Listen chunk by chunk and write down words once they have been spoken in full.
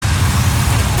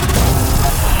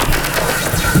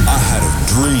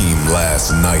dream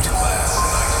last night.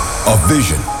 A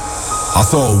vision. I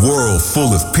saw a world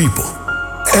full of people.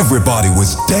 Everybody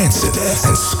was dancing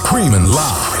and screaming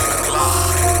loud.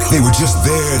 They were just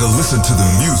there to listen to the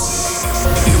music.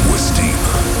 It was deep.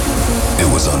 It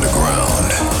was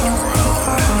underground.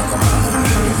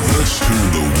 Let's turn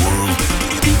the world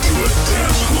into a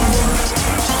dance floor.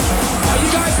 Are you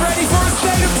guys ready for a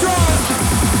state of trance?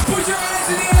 Put your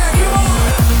hands in the air, come on!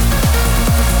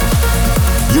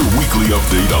 Your weekly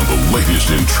update on the latest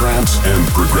in trance and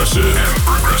progressive.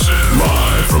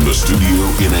 Live from the studio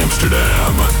in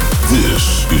Amsterdam.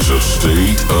 This is a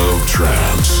State of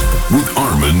Trance with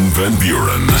Armin van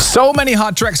Buuren. So many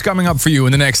hot tracks coming up for you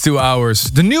in the next 2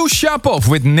 hours. The new Shapov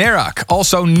with Nerak.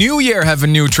 Also, New Year have a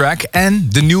new track.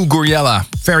 And the new Gouryella.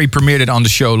 Ferry premiered it on the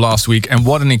show last week. And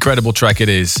what an incredible track it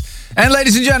is. And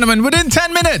ladies and gentlemen, within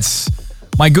 10 minutes,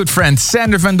 my good friend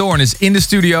Sander van Doorn is in the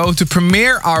studio to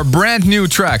premiere our brand new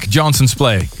track, Johnson's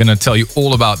Play. Gonna tell you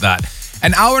all about that.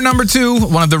 And hour number 2,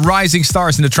 one of the rising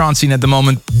stars in the trance scene at the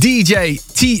moment, DJ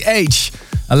TH.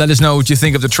 Let us know what you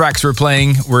think of the tracks we're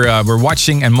playing. We're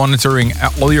watching and monitoring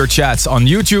all your chats on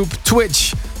YouTube,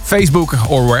 Twitch, Facebook,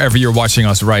 or wherever you're watching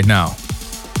us right now.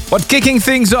 But kicking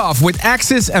things off with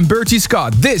Axis and Bertie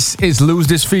Scott, this is Lose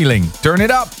This Feeling. Turn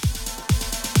it up.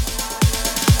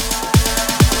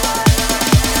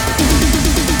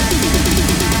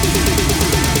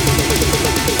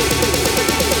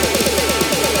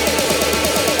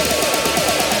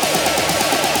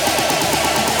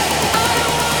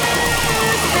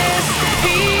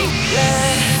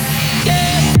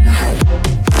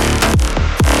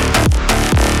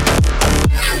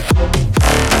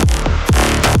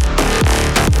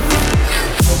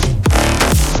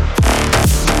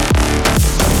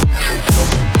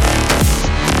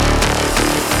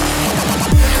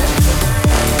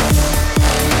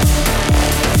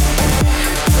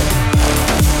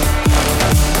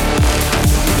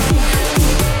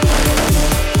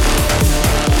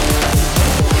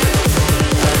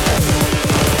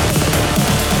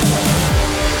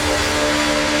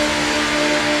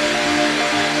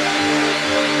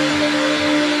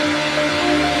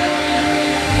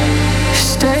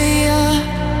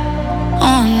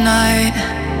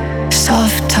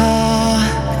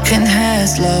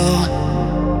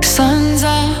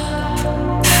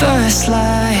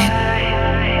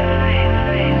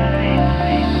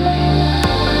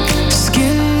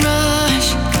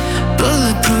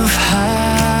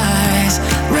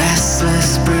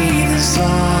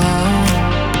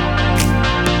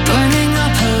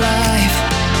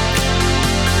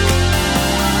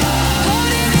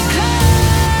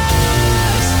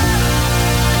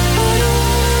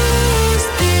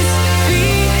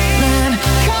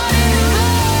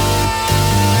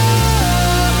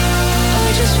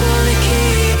 Just wanna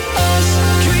keep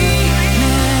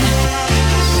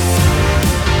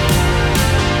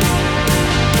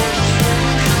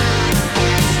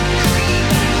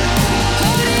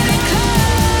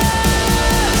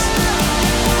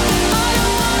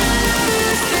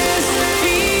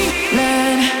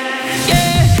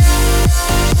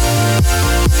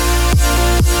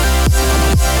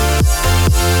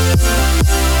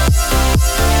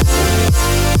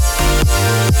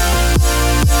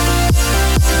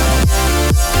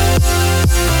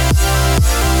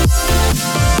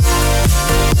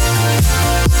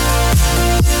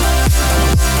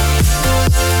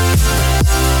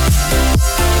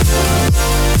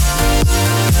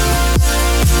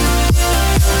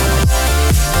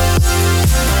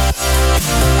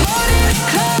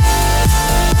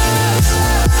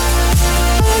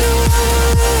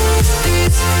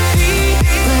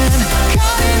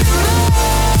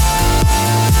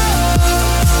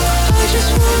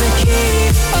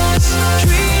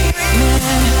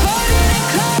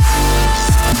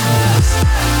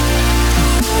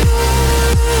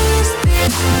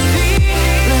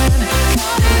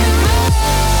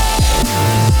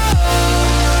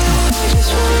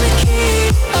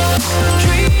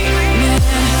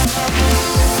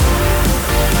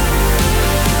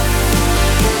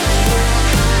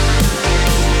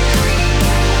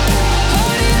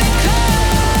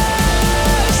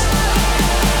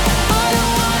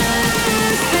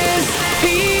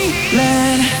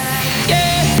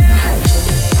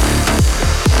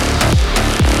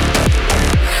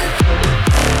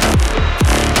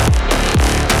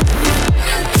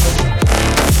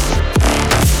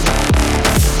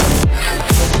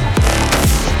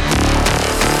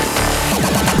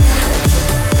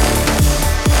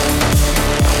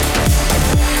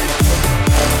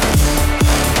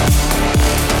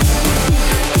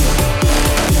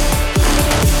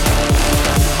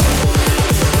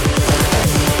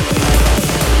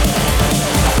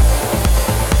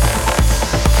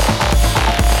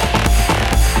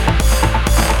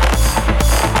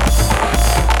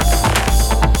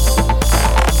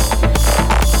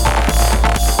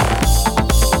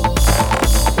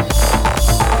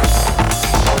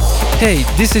Hey,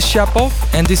 this is Shapov,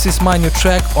 and this is my new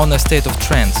track on A State of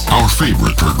Trance. Our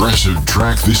favorite progressive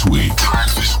track this week.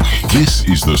 This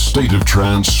is the State of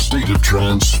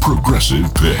Trance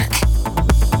progressive pick.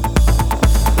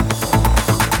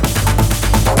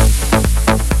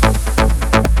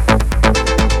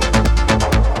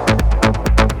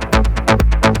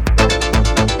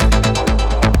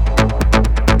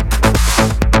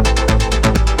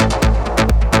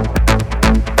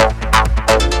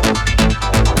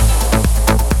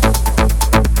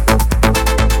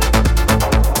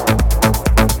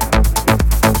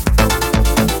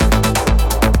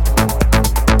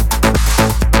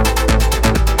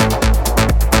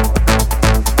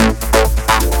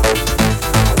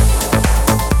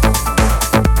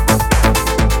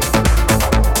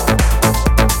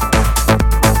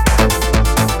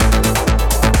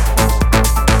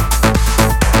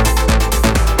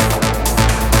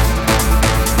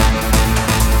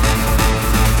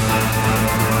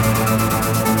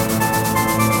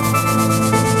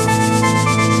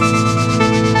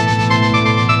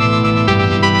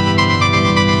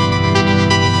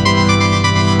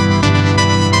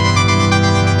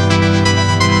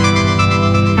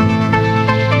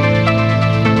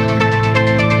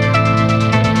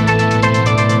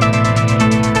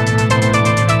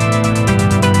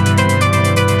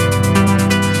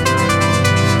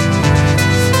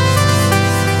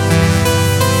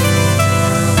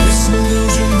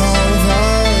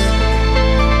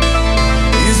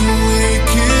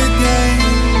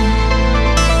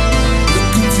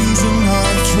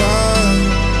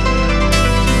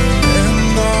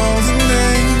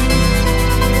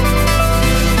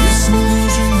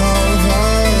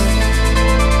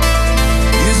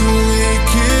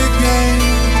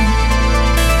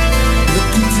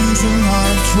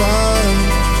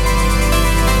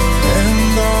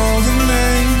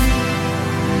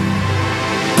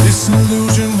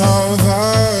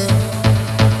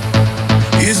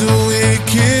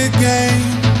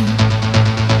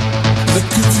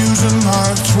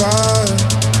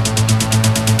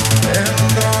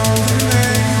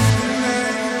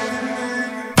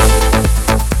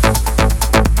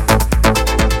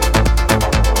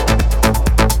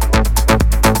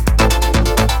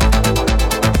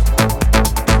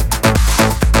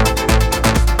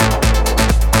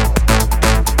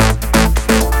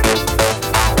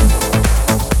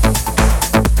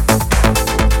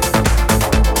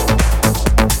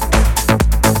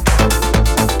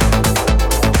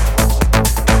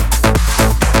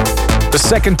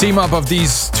 Second team up of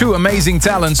these two amazing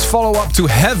talents. Follow up to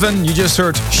Heaven. You just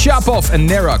heard Shapov and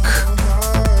Nerak.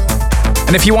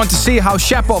 And if you want to see how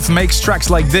Shapov makes tracks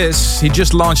like this, he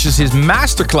just launches his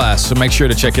masterclass, so make sure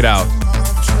to check it out.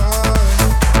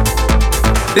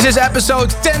 This is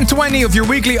episode 1020 of your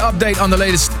weekly update on the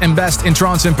latest and best in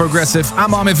trance and progressive.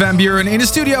 I'm Armin van Buuren in the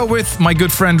studio with my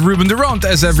good friend Ruben de Ronde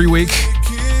as every week.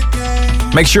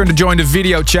 Make sure to join the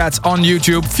video chats on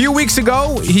YouTube. A few weeks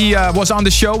ago, he was on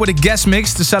the show with a guest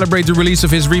mix to celebrate the release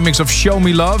of his remix of Show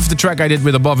Me Love, the track I did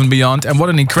with Above and Beyond, and what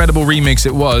an incredible remix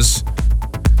it was.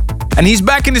 And he's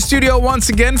back in the studio once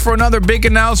again for another big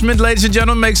announcement. Ladies and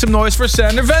gentlemen, make some noise for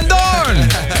Sander Van Doorn.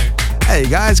 Hey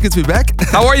guys, good to be back.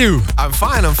 How are you? I'm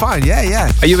fine.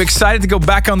 Yeah. Are you excited to go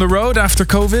back on the road after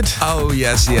COVID? Oh,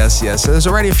 yes. There's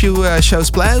already a few shows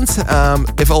planned.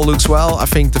 If all looks well, I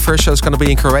think the first show is going to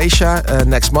be in Croatia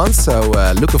next month. So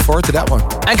looking forward to that one.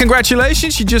 And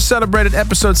congratulations, you just celebrated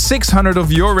episode 600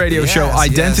 of your radio show,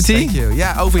 Identity. Yes, thank you.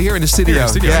 Yeah, over here in the studio.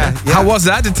 Yeah. How was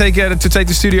that to take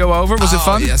the studio over? Was it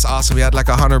fun? Yes, awesome. We had like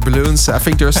 100 balloons. I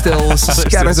think they're still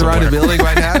scattered around the building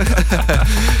right now.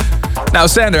 Now,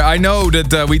 Sander, I know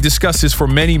that we discussed this for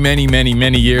many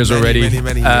years already.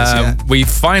 Many years, We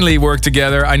finally worked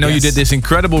together. I know you did this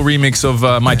incredible remix of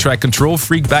my track Control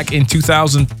Freak back in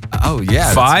 2000. Oh,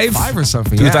 yeah. 5 or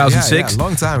something. 2006. Yeah,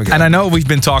 long time ago. And I know we've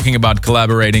been talking about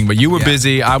collaborating, but you were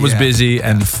busy, I was busy,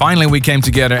 and finally we came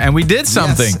together and we did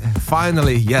something. Yes,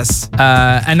 finally, yes.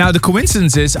 And now the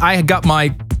coincidence is I got my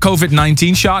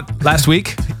COVID-19 shot last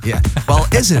week. Yeah. Well,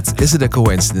 is it a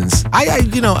coincidence?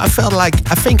 I felt like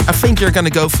I think you're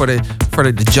gonna go for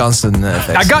the Johnson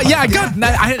vaccine.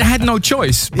 I had no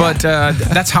choice, but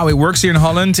that's how it works here in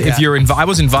Holland. If you're I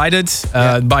was invited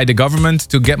by the government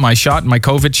to get my shot, my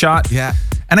COVID shot. Yeah.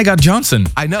 And I got Johnson.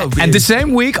 I know. And the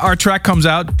same week our track comes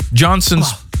out,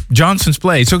 Johnson's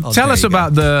Play. So tell us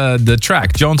about the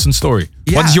track, Johnson's Story.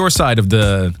 Yeah. What's your side of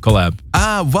the collab?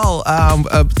 I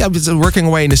was working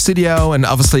away in the studio, and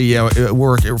obviously,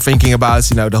 we're thinking about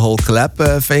the whole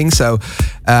collab thing. So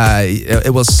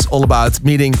it was all about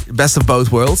meeting best of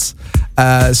both worlds.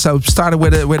 So started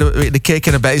with a kick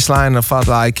and a bass line. I felt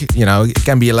like, it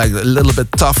can be like a little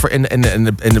bit tougher in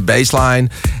the bass line,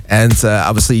 and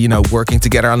obviously, working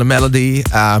together on the melody.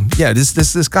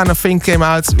 This kind of thing came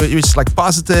out, which is like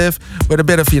positive with a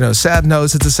bit of sad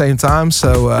notes at the same time.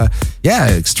 So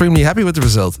extremely happy with the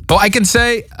result. Well, I can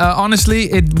say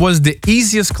honestly, it was the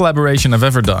easiest collaboration I've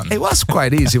ever done. It was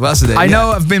quite easy, wasn't it? I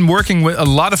know I've been working with a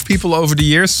lot of people over the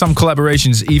years. Some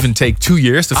collaborations even take 2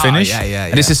 years to finish. Yeah.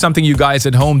 And this is something you guys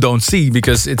at home don't see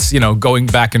because it's, going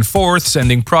back and forth,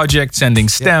 sending projects, sending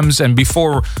stems. And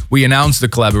before we announce the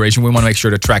collaboration, we want to make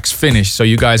sure the track's finished so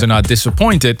you guys are not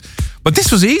disappointed. But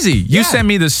this was easy. You sent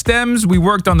me the stems, we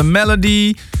worked on the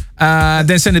melody,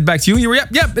 then send it back to you. You were,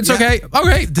 yep, it's okay.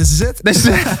 Okay. This is it.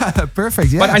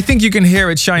 Perfect, yeah. But I think you can hear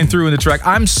it shine through in the track.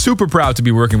 I'm super proud to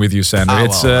be working with you, Sander.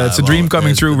 It's a dream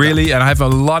coming true, really. And I have a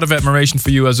lot of admiration for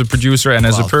you as a producer and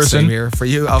as a person. Same here for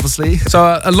you, obviously.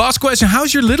 So, last question.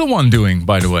 How's your little one doing,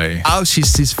 by the way? Oh,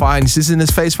 she's fine. She's in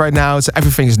his face right now. So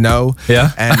everything is no.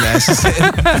 Yeah? And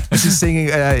she's singing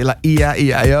like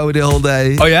E-I-E-I-O the whole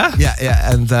day. Oh, yeah?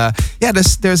 Yeah. And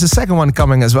there's a second one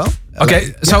coming as well.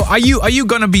 Okay, so are you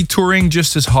gonna be touring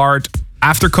just as hard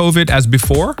after COVID as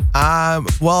before?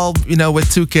 Well,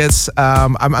 with 2 kids,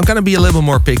 I'm gonna be a little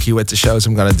more picky with the shows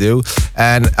I'm gonna do,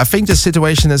 and I think the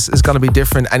situation is gonna be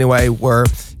different anyway. Where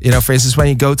for instance, when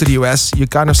you go to the US, you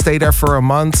kind of stay there for a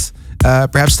month.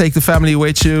 Perhaps take the family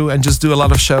with you and just do a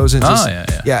lot of shows and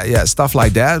just stuff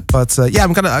like that. But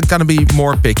I'm gonna be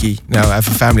more picky. I have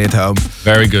a family at home.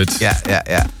 Very good.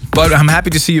 Yeah. But I'm happy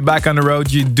to see you back on the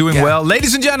road. You're doing well.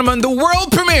 Ladies and gentlemen, the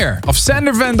world premiere of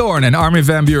Sander Van Doorn and Armin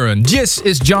van Buuren. This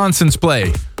is Johnson's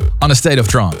play on A State of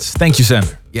Trance. Thank you,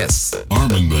 Sander. Yes.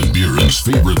 Armin van Buuren's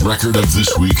favorite record of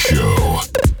this week's show.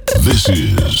 This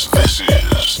is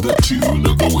the tune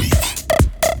of the week.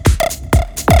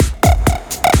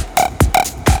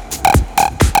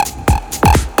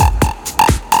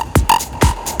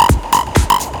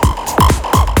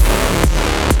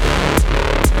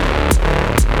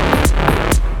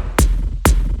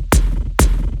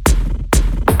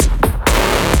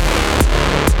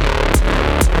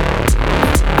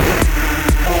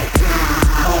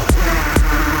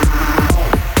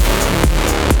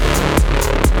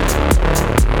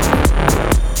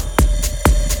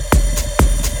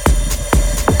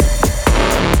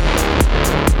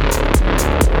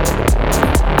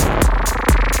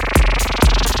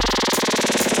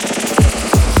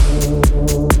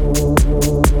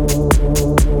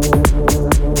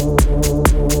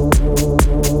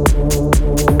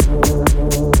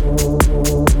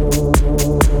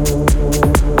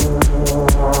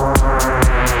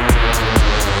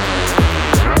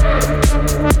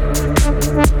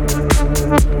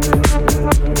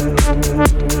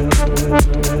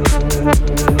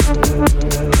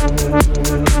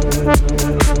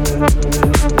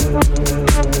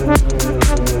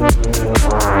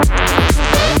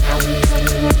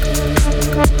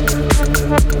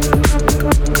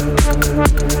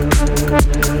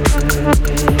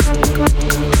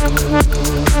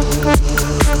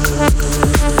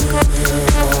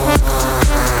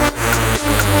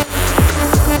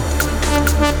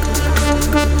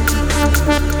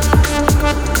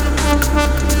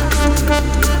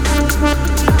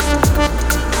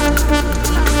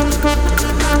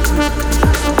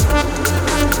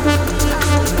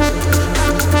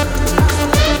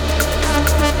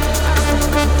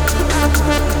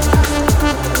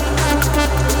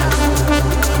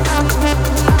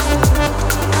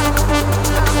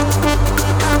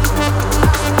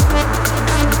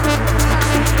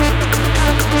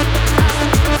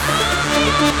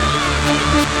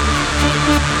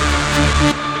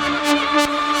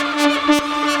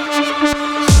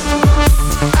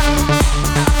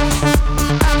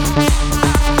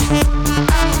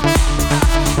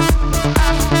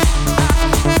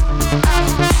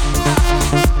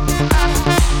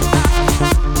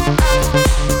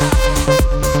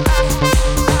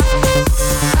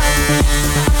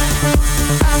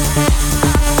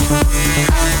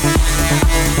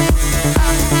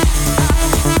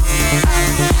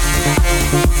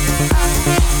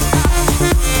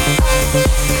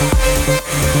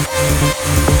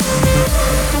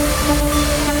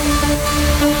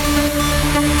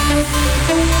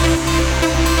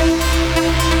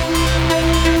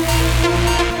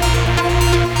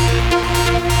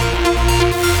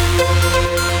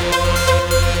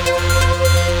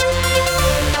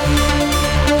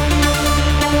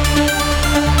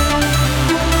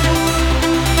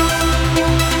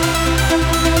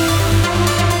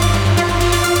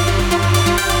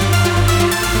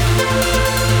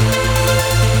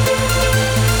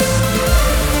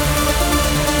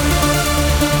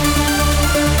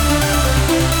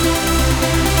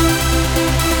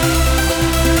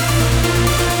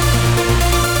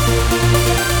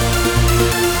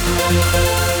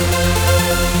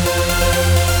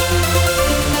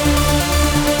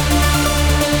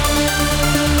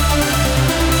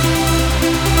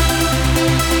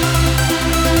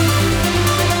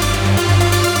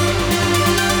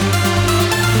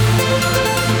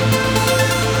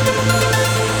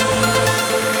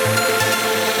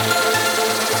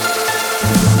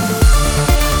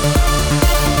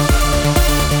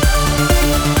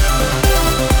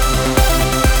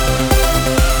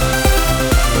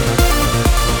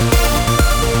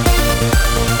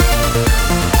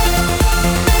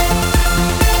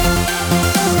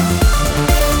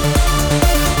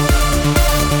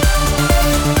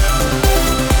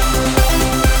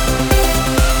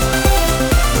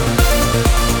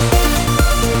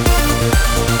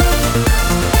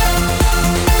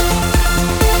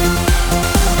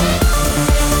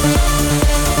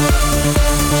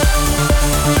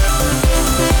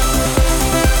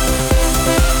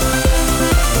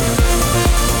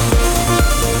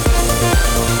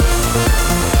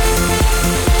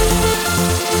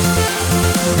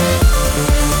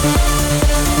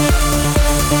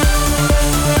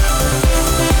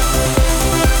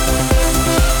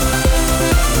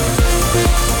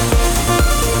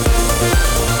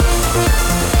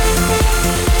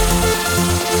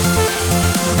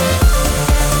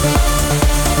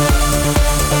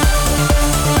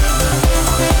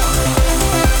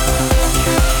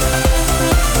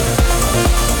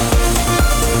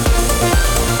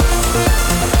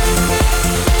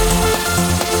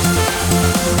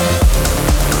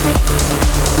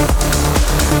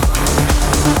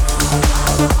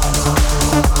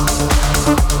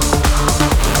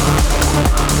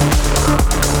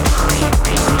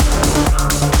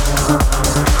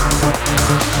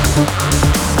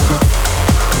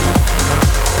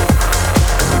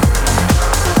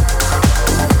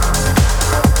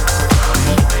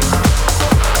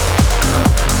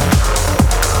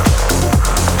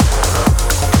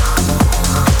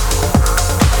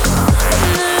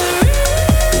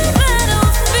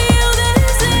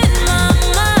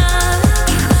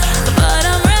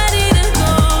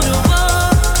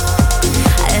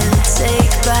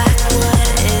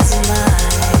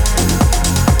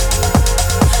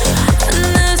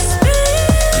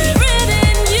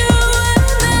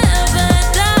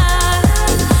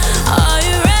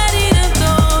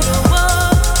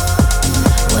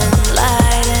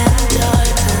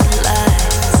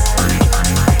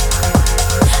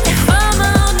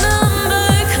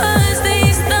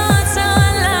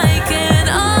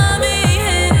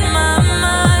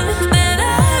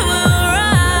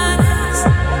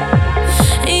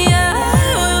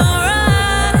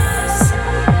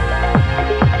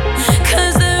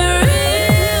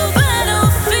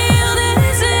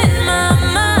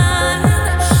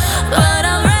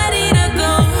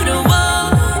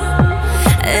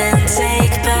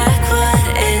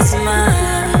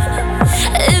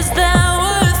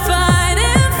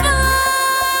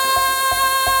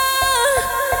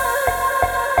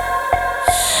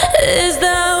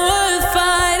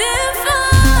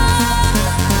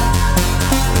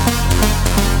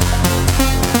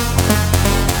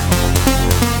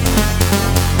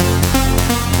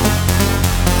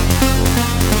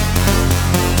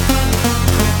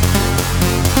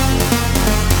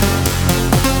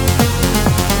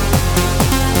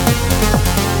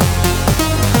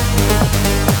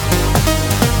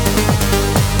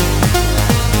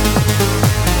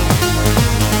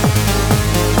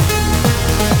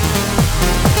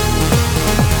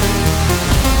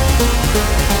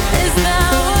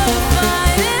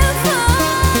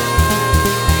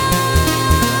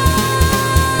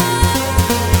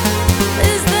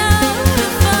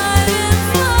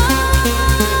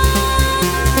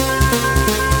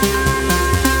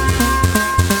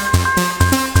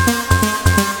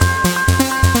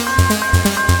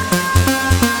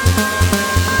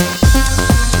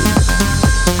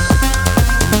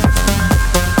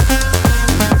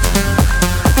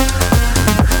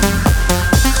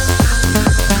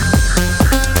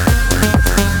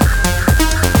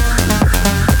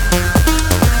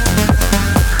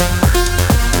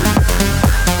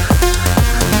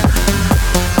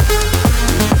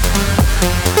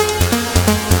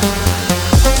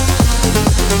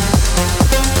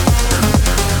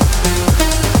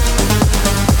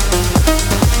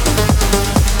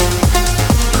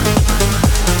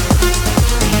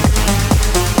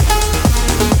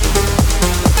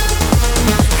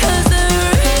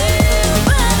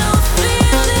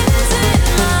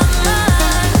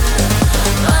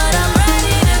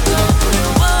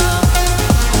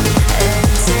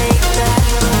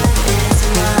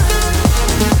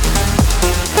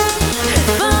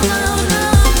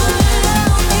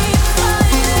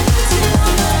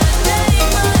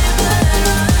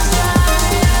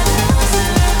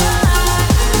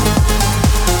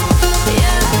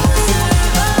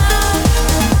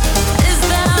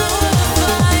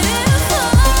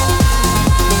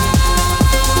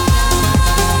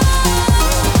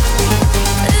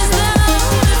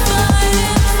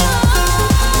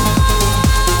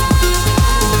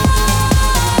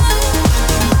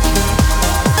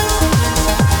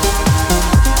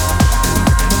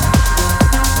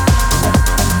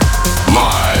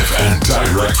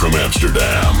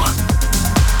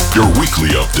 Your weekly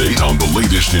update on the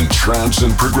latest in trance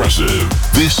and progressive.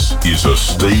 This is A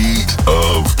State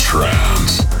of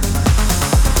Trance.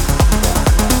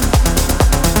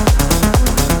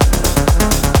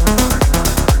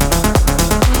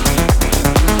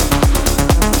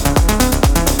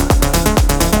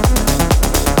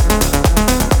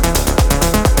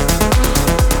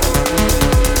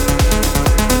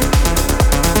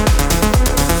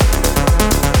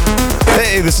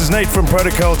 Hey, this is Nate from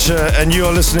Protoculture, and you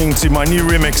are listening to my new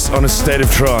remix on A State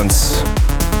of Trance.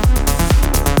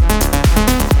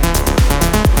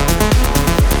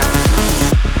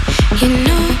 You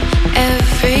know,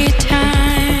 every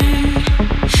time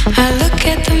I look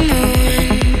at the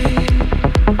moon,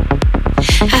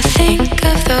 I think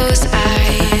of those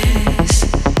eyes,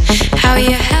 how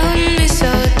you held me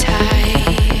so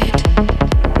tight,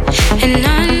 and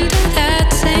under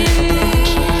that same moon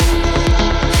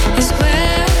is where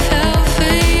I fell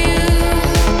for you,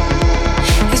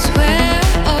 is where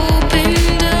I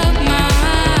opened up my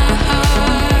heart.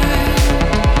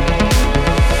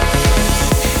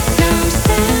 Now I'm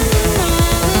standing all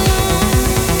alone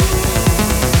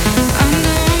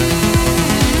under a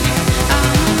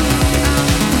moon.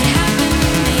 What happened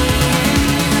to me and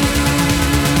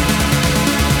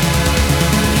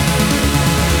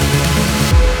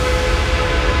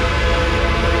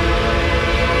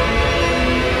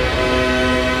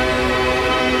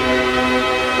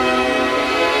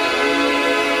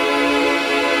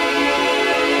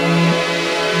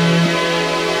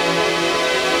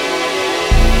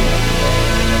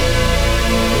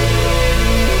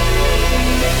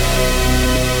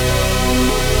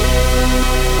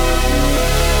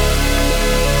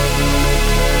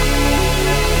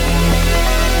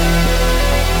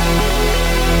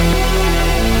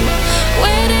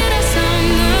where did our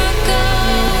summer go?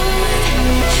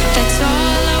 That's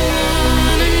all I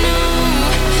wanna know.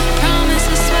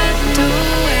 Promises swept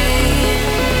away,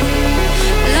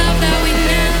 love that we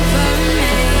never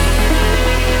made.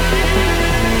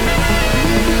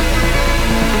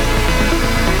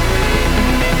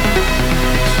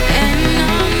 And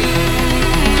I'm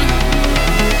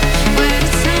where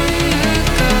did summer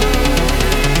go?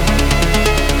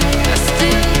 I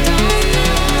still don't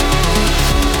know.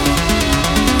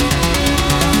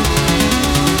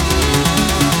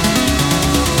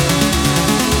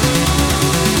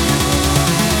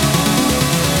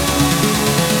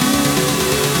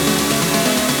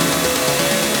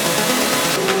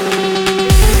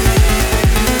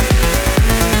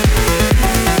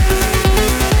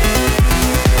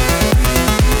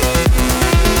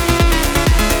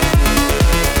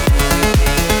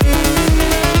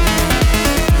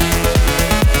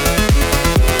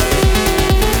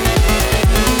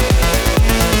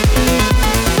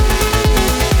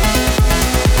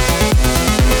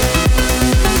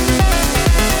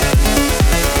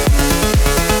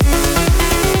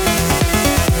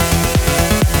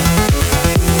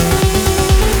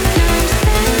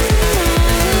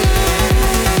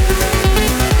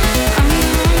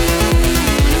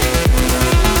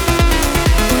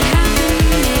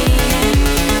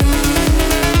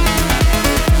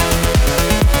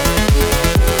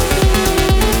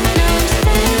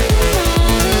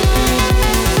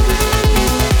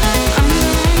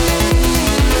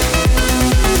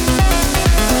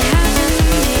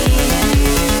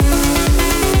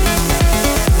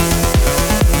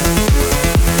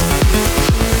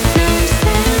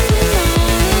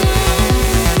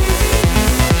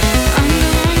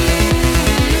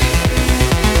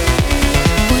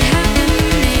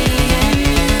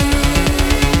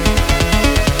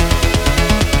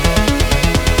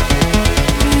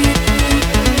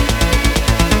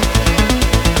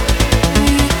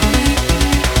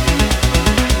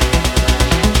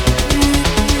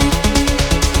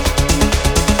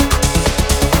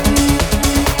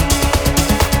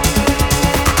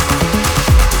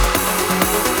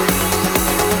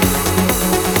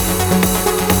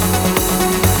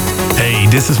 Hey,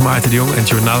 this is Maarten de Jong, and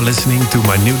you're now listening to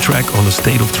my new track on A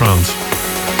State of Trance.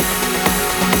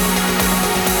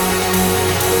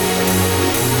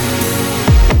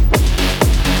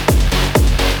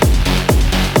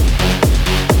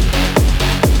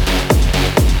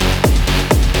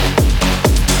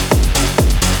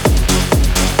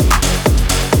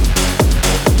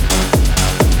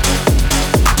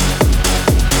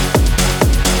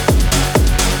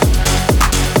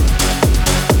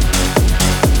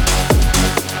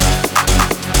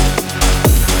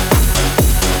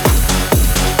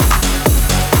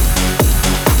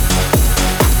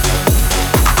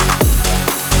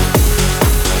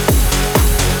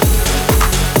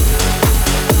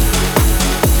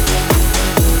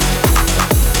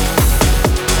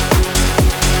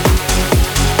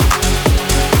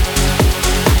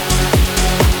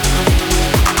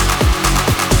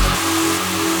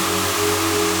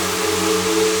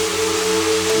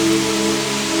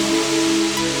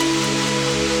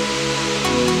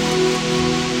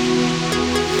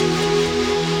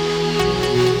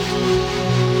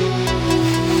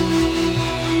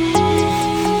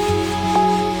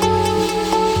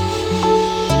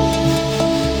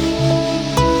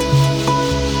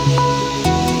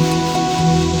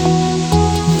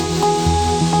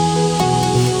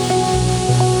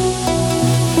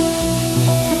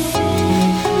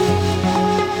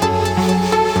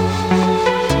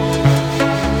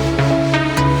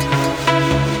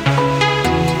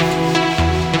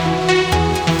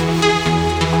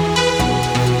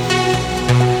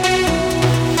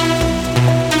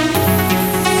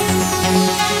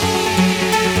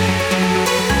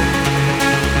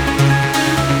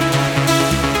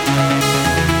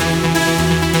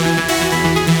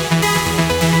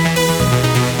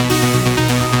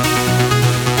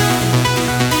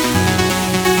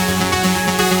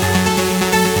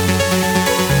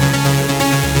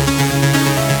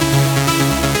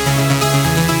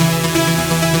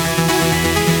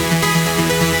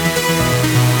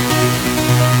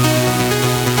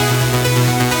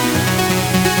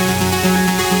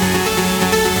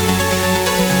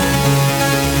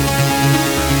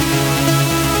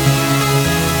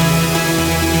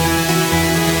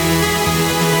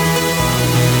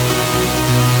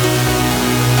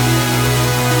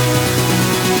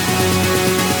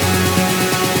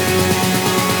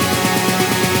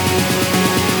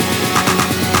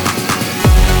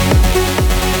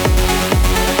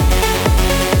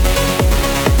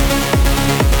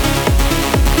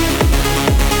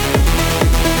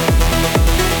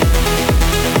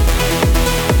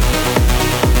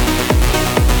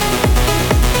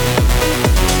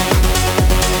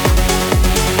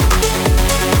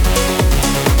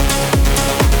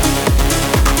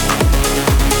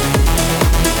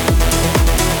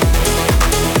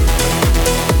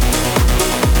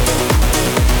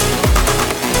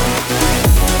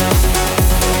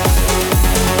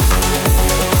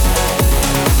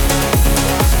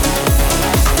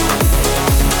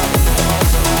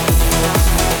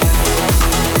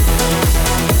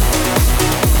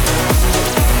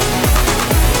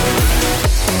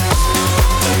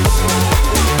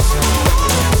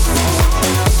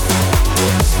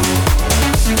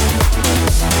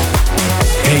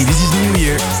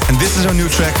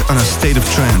 State of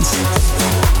Trance.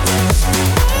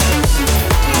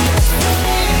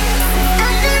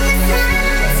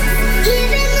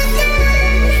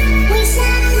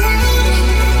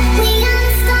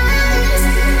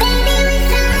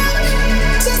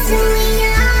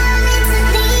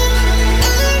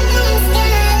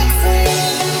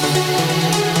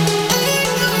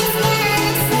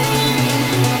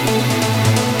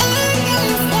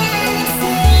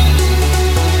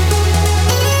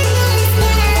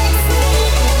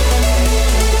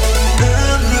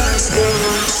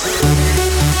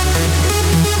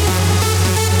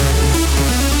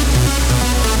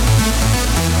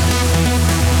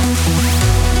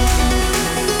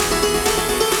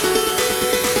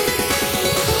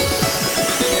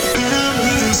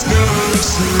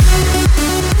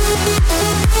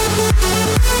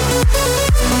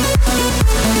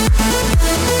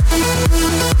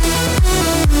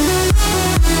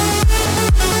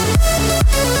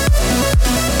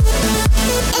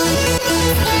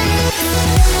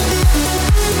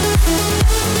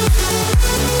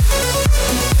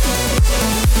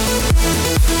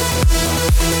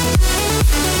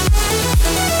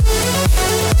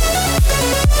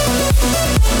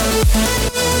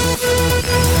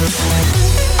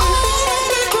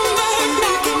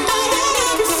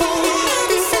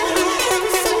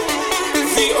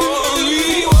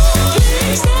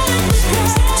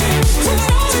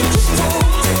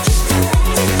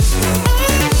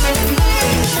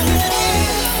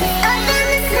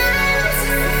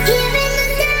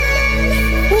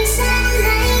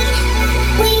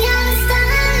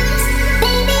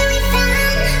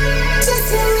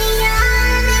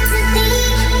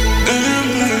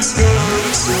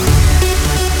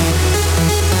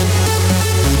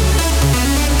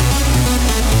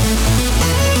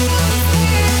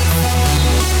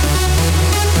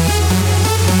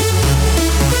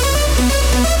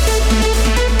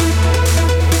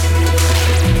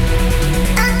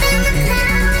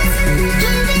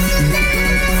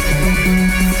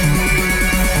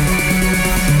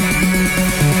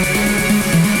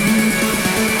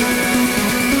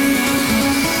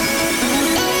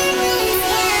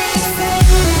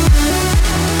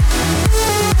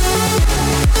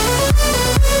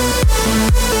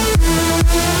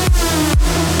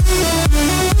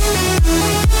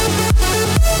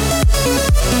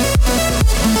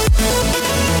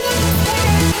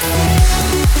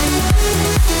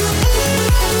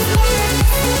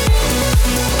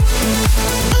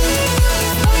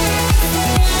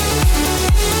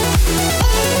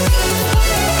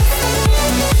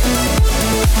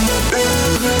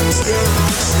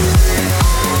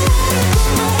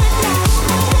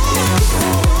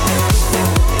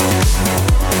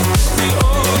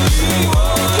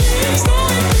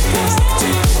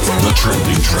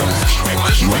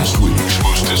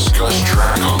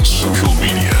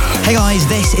 Hey guys,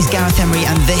 this is Gareth Emery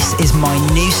and this is my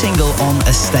new single on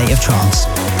A State of Trance.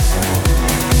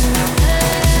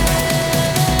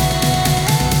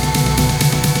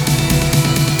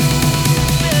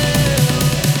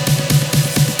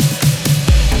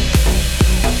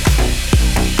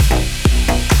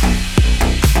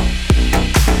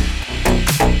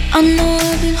 I know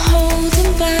I've been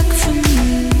holding back from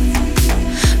you,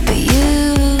 but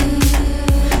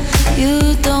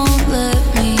you don't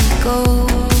let me go.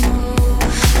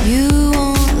 You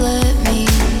won't let me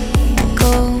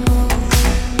go.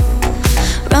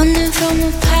 Running from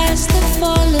a past that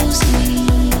follows me.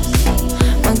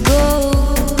 My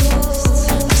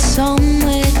ghost is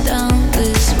somewhere down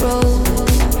this road,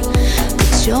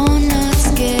 but you're not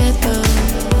scared of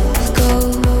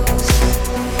ghosts.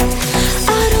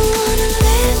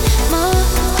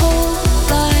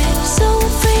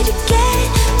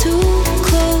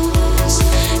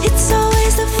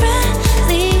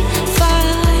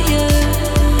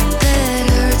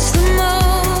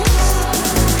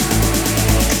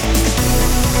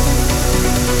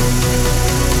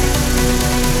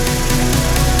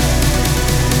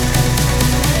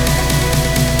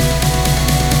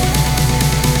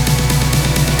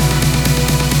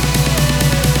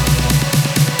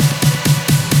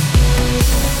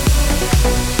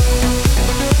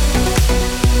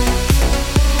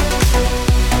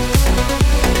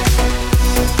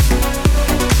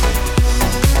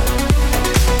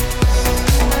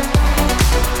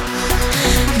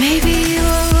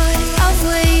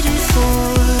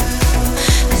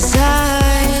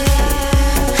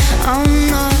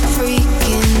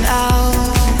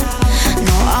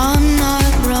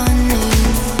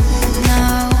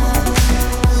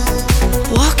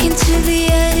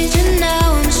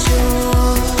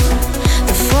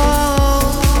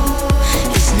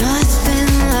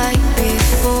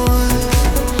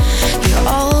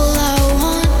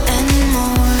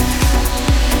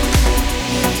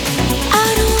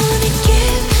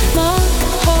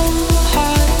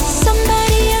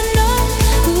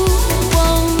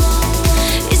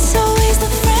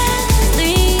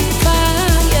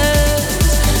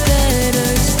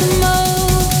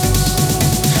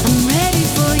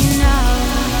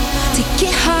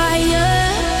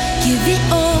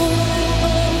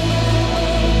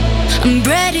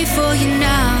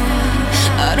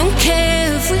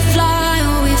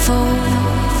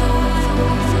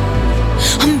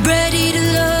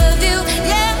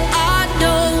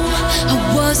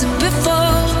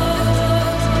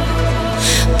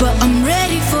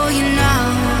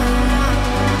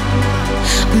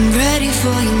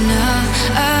 for you now.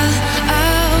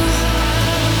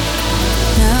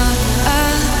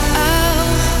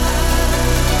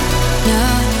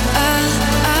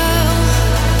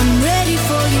 I'm ready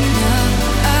for you now.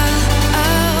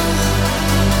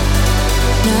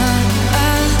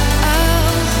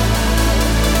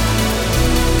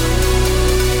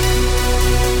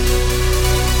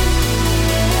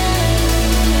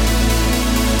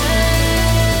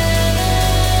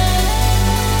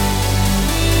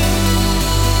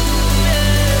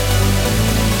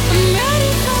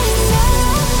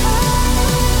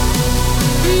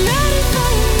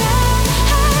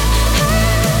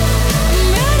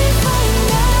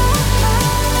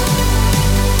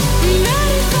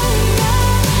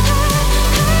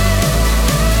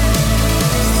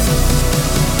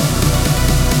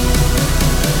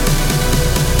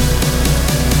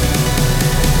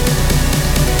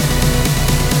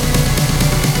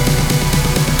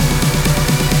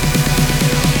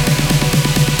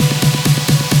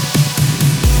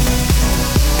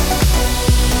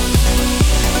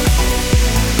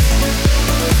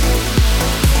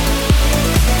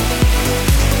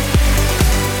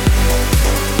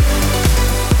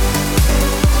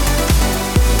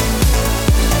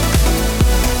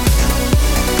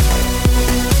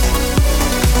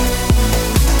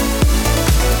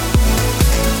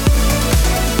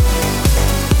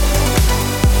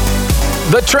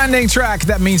 The trending track,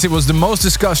 that means it was the most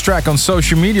discussed track on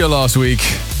social media last week.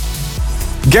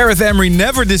 Gareth Emery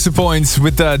never disappoints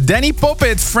with Danny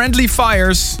Poppet, Friendly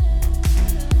Fires.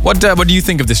 What do you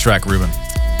think of this track, Ruben?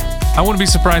 I wouldn't be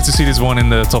surprised to see this one in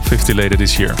the top 50 later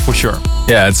this year, for sure.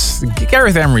 Yeah, it's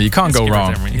Gareth Emery. You can't go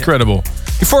wrong. Emery, yeah. Incredible.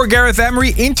 Before Gareth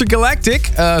Emery, Intergalactic,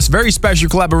 a very special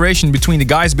collaboration between the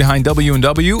guys behind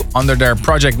W&W under their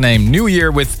project name New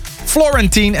Year with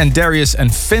Florentine and Darius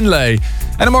and Finlay.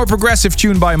 And a more progressive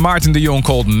tune by Martin de Jong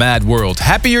called Mad World.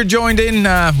 Happy you're joined in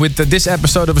with this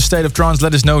episode of A State of Trance.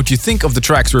 Let us know what you think of the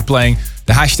tracks we're playing.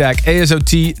 The hashtag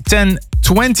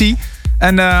ASOT1020.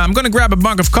 And I'm going to grab a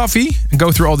mug of coffee and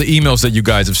go through all the emails that you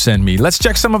guys have sent me. Let's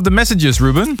check some of the messages,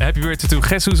 Ruben. Happy birthday to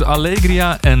Jesus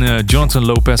Alegria and Jonathan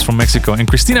Lopez from Mexico. And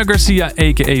Christina Garcia,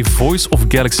 a.k.a. Voice of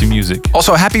Galaxy Music.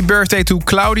 Also, happy birthday to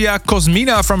Claudia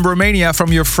Cosmina from Romania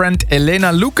from your friend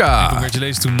Elena Luca. And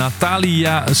congratulations to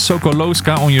Natalia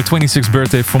Sokolowska on your 26th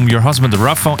birthday from your husband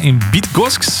Rafał in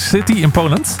Bydgoszcz city in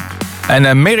Poland. And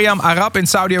Miriam Arab in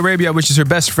Saudi Arabia wishes her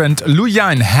best friend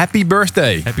Lujain happy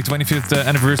birthday. Happy 25th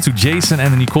anniversary to Jason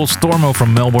and Nicole Stormo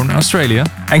from Melbourne, Australia.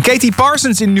 And Katie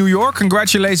Parsons in New York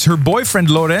congratulates her boyfriend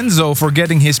Lorenzo for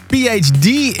getting his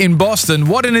PhD in Boston.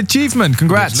 What an achievement.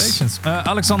 Congrats. Congratulations.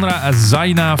 Alexandra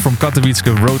Zaina from Katowice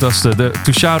wrote us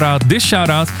to shout out this shout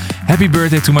out. Happy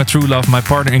birthday to my true love, my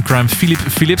partner in crime, Filip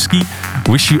Filipski.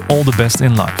 Wish you all the best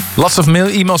in life. Lots of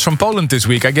emails from Poland this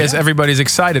week. I guess everybody's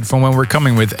excited from when we're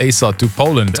coming with ASOT to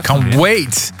Poland. Definitely, Can't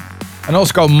wait. And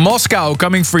also Moscow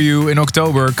coming for you in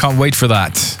October. Can't wait for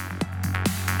that.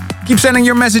 Keep sending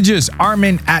your messages.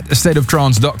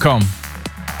 Armin@astateoftrance.com.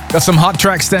 Got some hot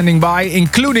tracks standing by,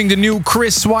 including the new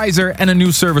Chris Swizer and a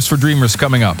new service for dreamers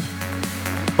coming up.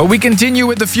 But we continue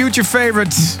with the future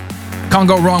favorites. Can't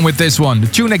go wrong with this one. The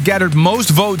tune that gathered most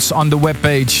votes on the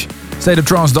webpage,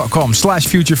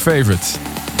 stateoftrance.com/future favorites.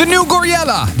 The new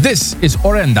Goriella. This is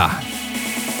Orenda.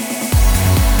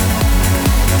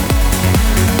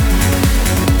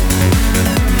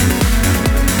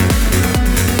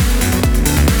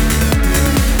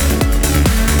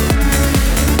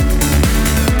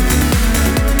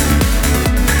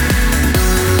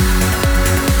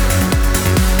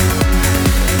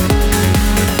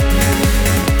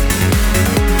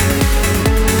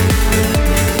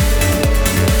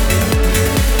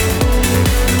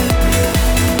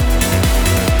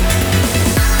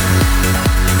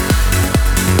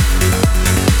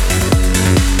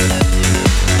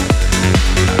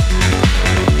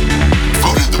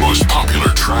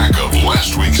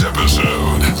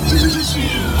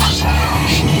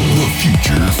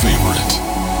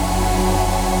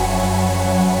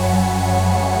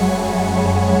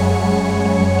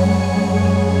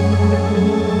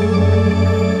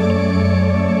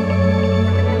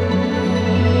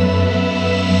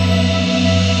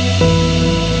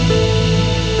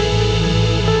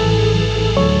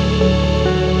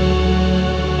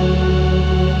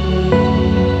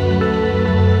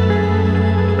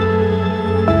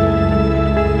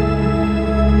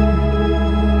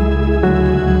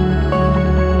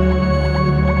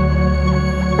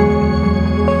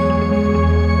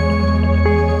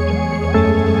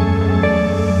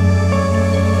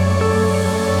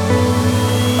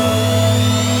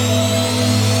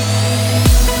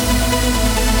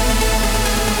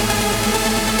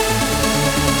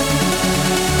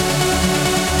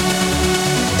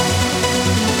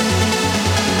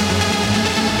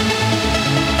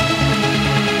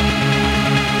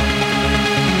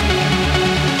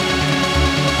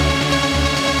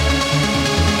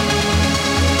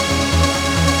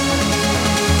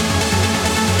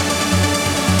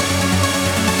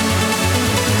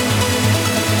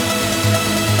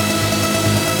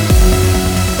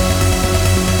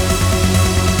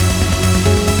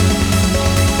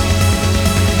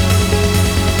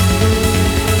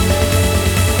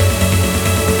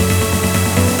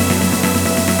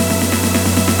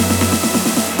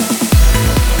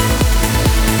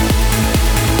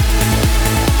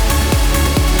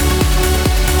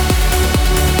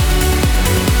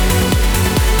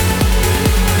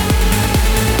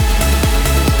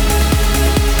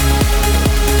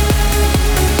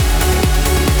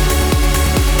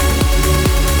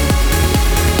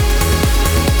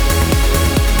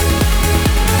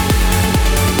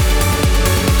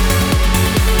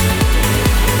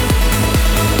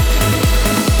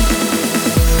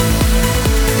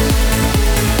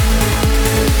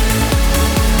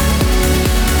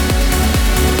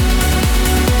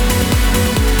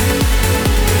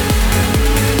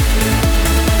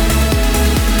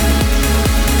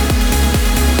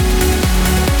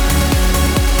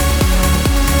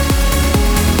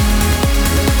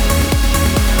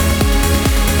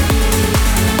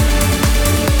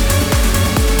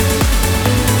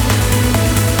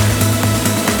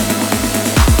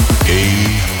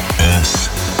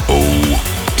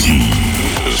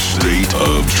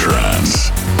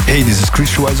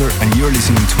 Schweizer, and you're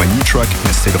listening to my new track in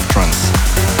a state of trance.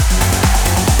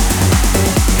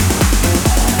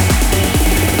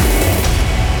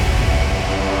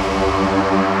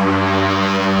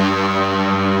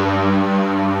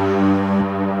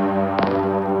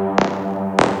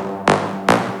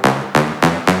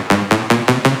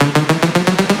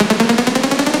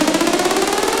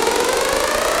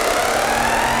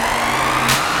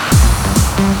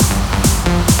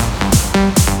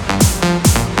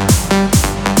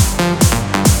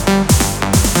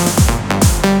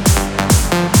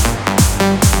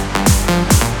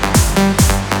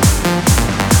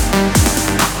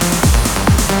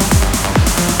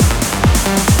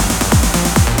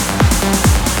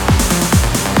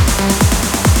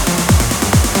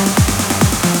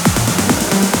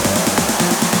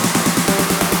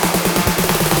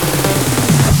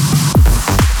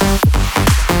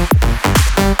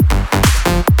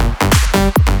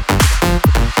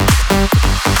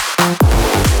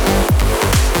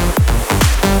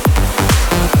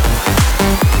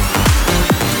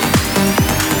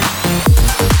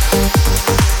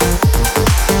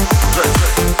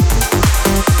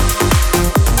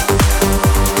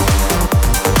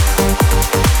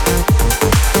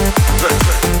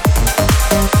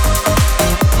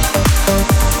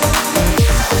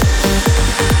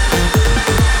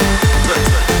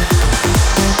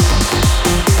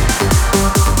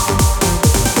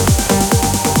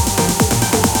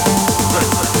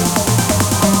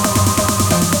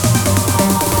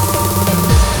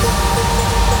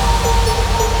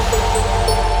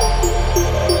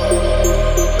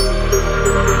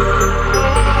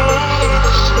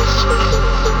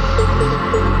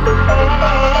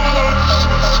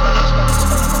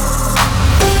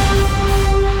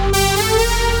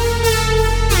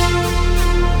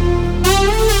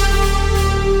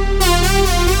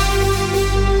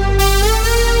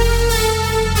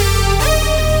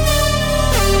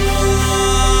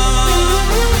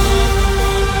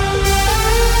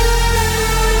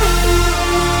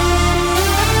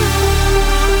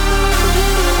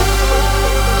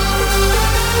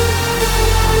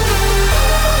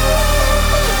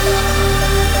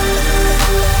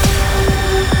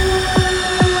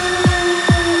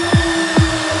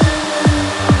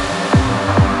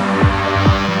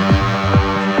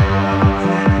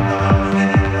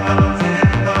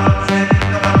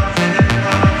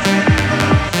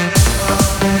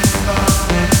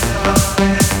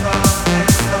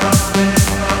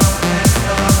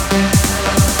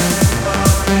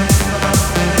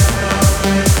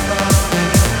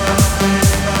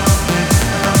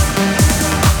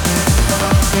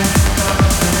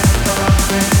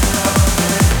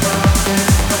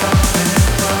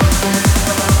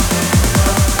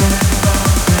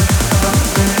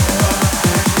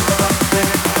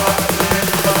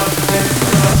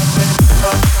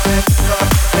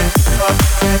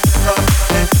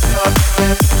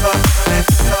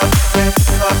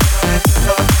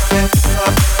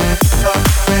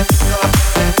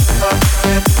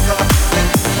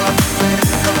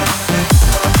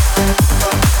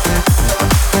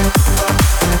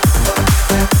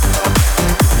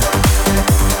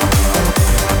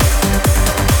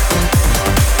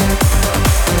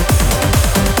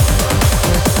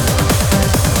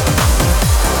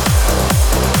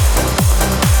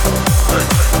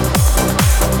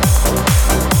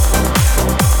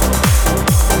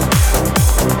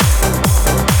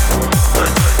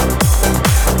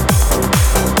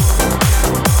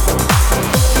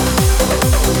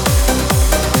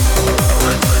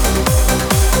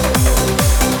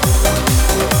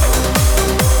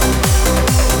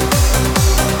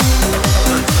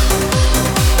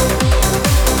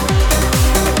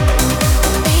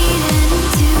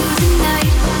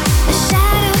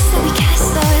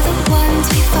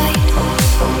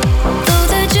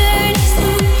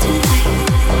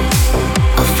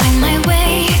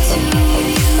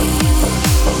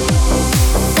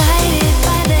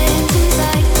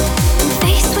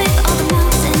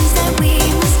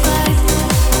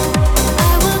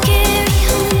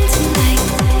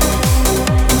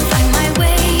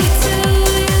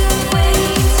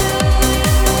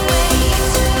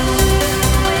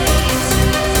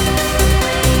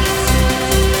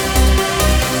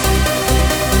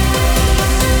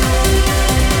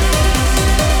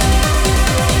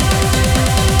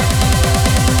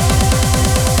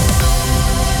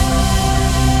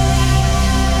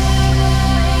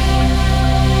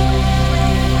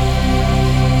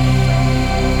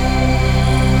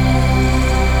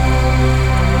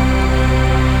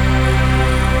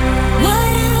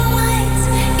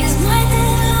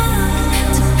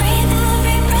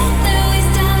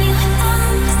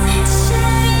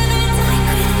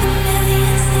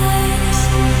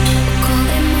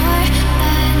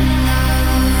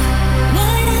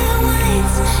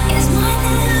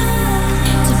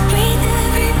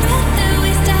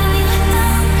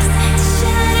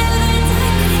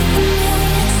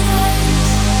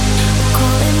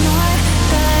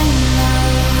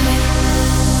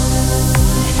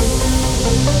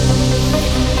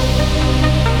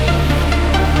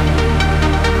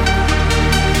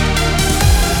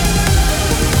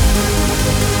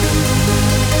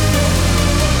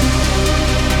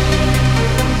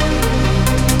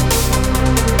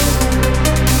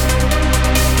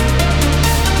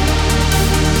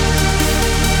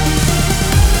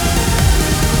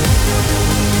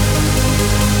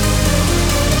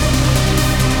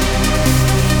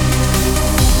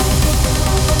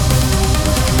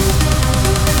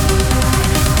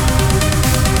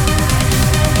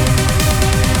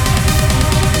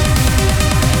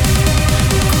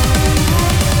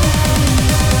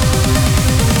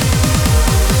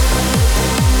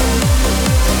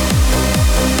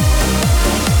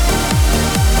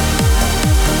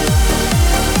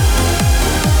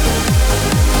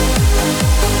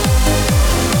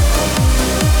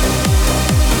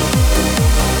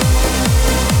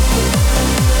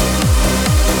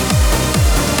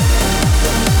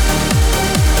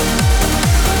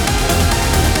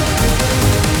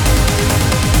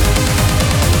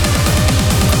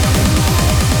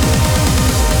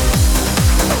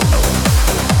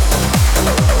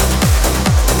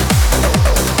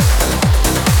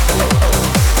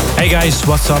 guys,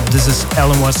 what's up? This is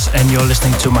Alan Watts and you're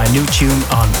listening to my new tune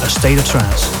on A State of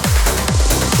Trance.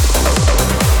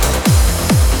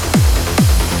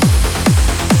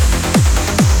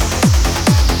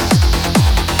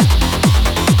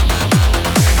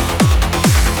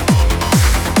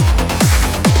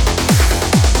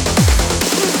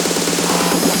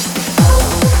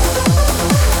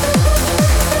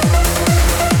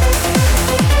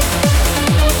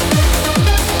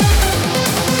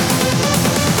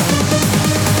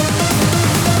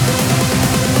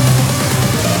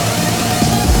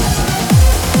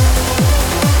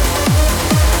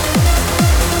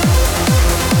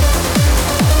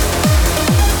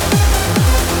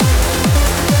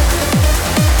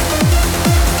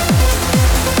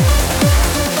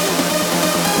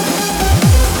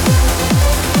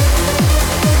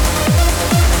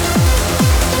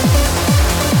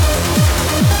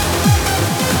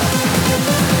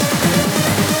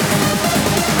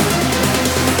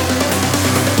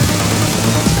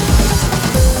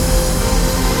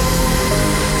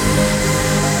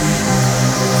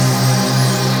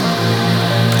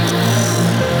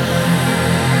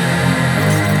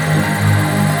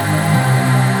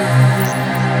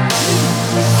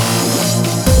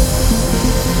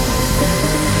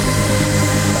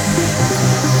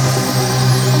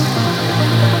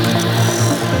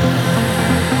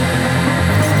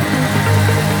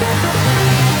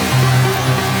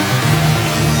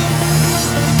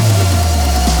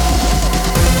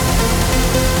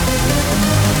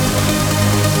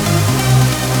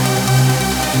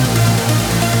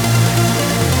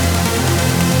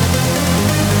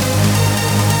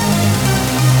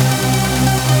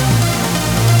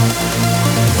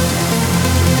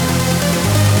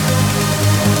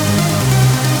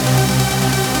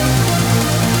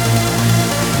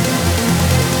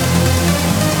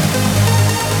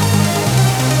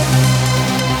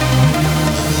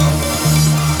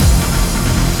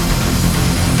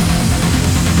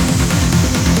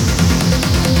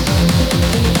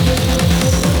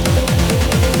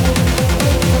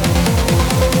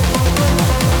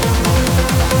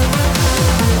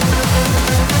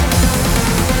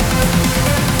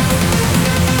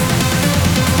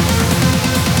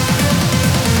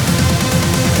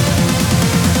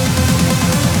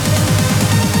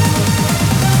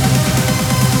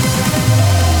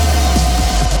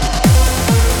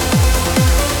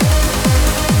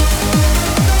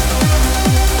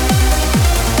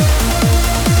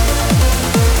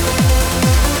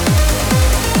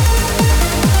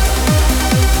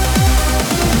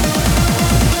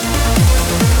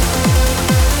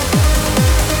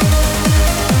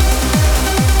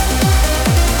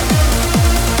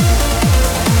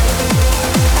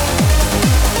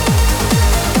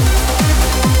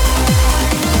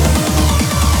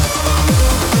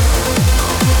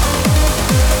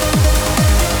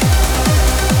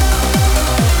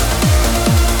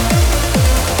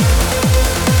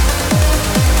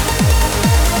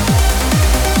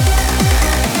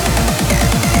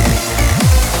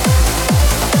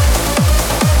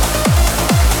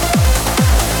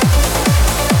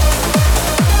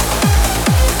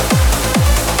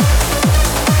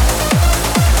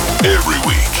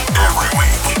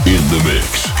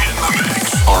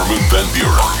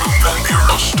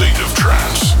 A State of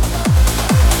Trance.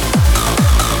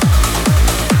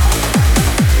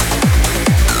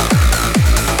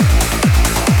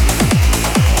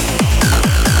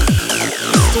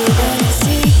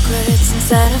 Secrets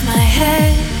inside of my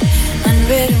head,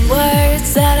 unwritten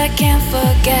words that I can't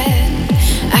forget.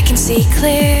 I can see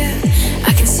clear,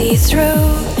 I can see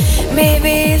through.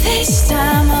 Maybe this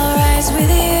time I'll rise with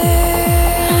you.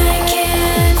 I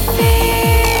can feel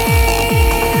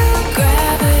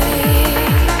gravity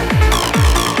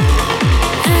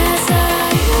as I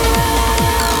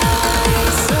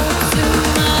rise up to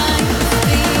my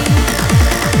feet.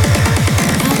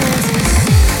 I was a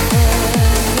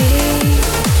symphony,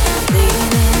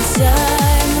 leading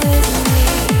inside with me.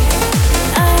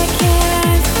 I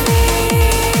can feel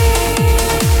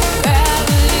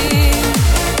gravity.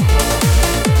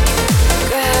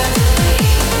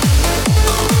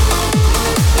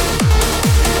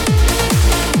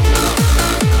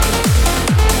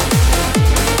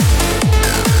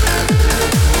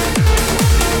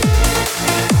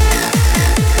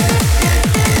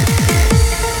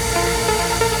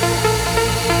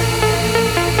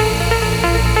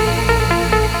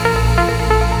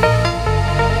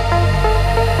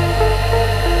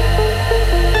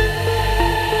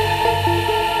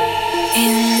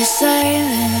 In the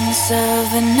silence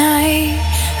of the night,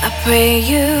 I pray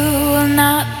you will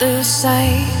not lose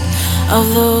sight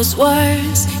of those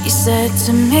words you said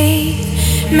to me.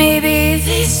 Maybe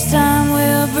this time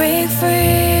we'll break free.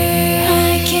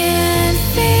 I can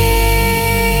feel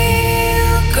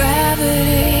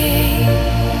gravity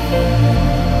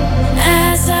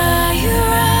as I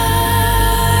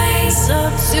rise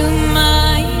up to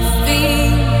my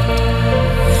feet.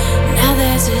 Now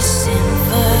there's a symphony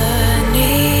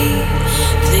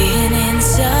playing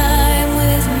inside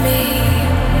with me.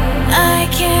 I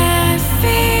can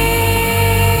feel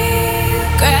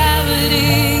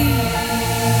gravity.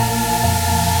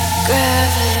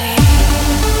 Gravity.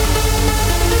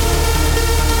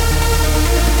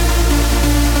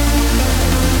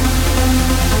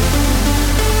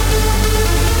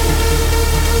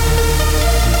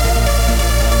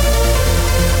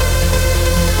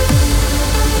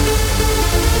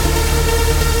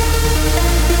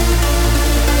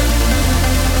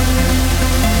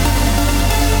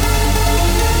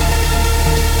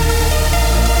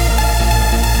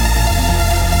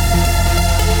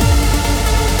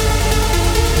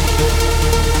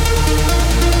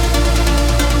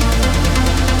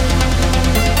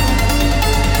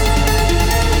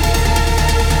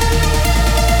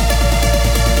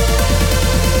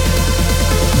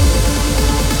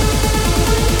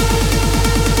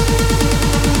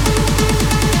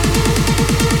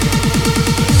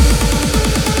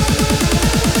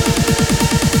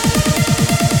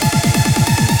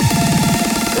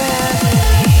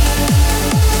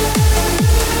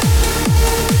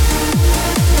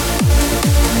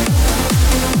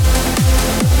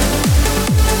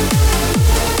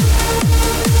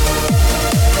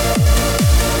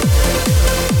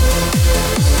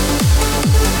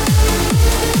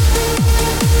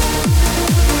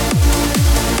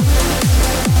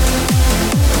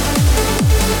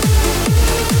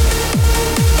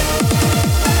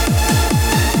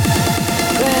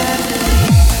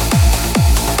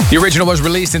 The original was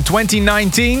released in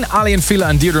 2019. Ali and Fila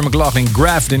and Deirdre McLaughlin,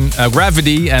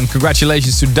 Gravity, and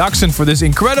congratulations to Duxon for this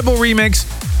incredible remix.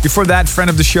 Before that, friend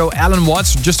of the show Alan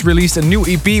Watts just released a new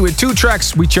EP with 2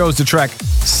 tracks. We chose the track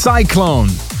Cyclone.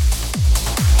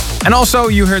 And also,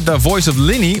 you heard the voice of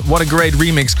Linny. What a great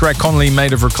remix Craig Connolly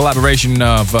made of her collaboration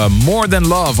of More Than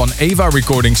Love on Ava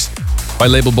Recordings by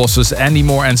label bosses Andy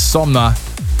Moore and Somna.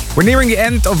 We're nearing the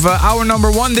end of hour number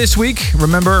 1 this week.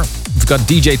 Remember, we've got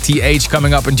DJ TH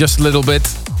coming up in just a little bit.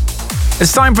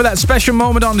 It's time for that special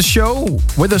moment on the show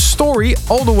with a story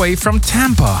all the way from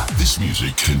Tampa. This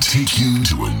music can take you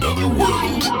to another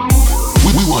world.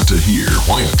 We want to hear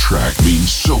why a track means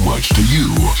so much to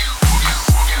you.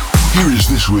 Here is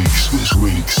this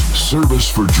week's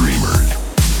Service for Dreamer.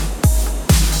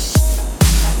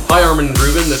 Hi Armin and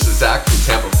Ruben, this is Zach from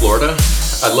Tampa, Florida.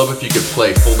 I'd love if you could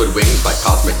play Folded Wings by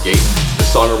Cosmic Gate. The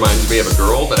song reminds me of a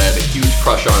girl that I had a huge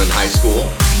crush on in high school,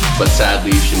 but sadly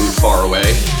she moved far away.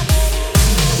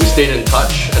 We stayed in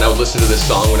touch, and I would listen to this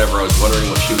song whenever I was wondering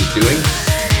what she was doing.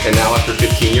 And now after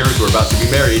 15 years, we're about to be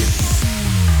married.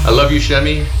 I love you,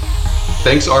 Shemi.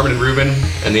 Thanks Armin and Ruben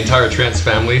and the entire Trance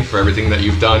family for everything that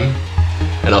you've done.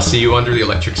 And I'll see you under the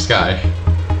electric sky.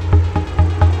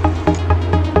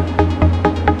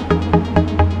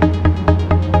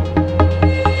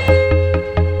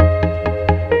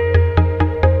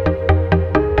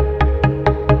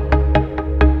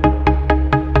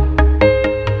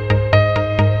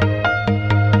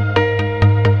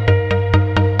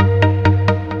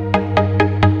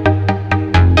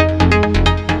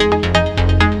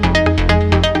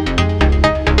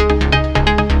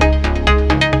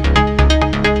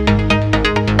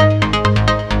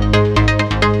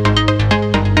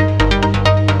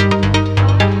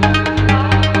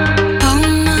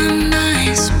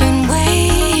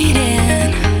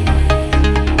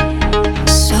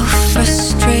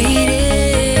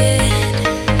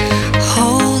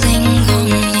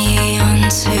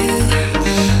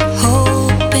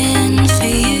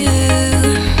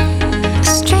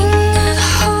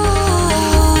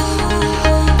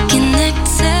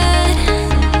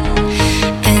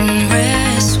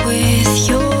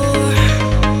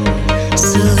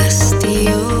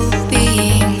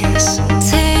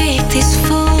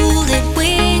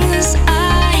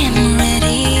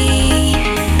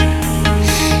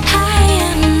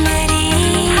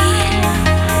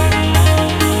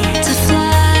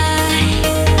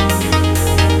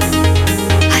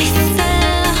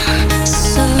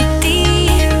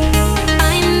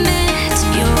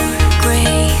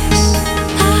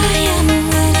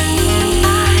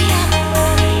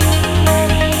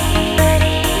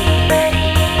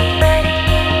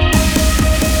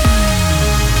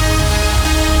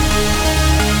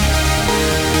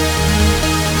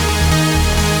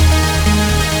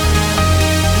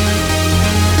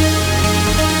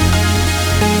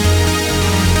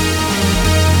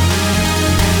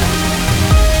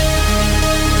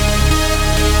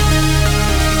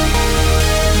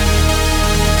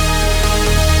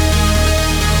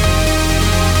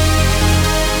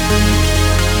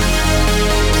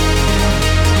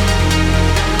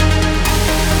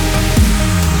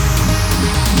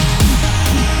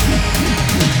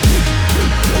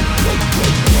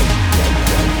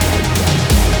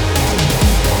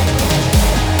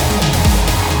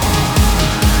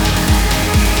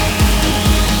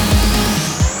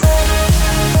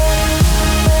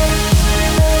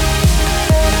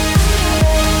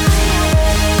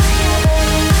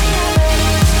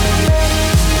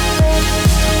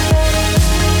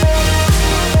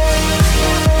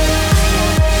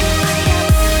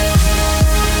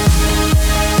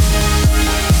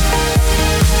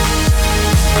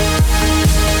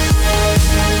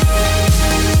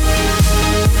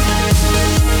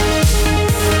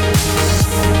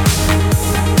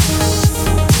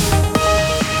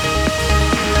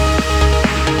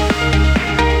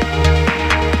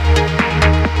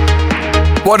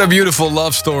 What a beautiful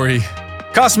love story.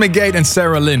 Cosmic Gate and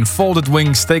Sarah Lynn, Folded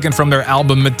Wings, taken from their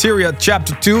album Materia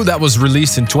Chapter 2 that was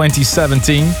released in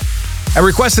 2017. And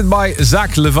requested by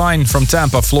Zach Levine from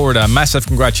Tampa, Florida. Massive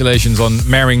congratulations on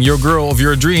marrying your girl of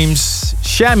your dreams,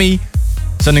 Shammy.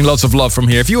 Sending lots of love from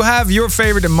here. If you have your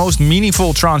favorite and most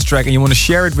meaningful trance track and you want to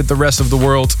share it with the rest of the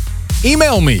world,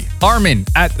 email me,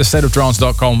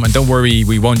 armin@astateoftrance.com. And don't worry,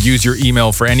 we won't use your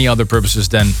email for any other purposes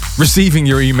than receiving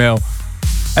your email.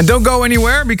 And don't go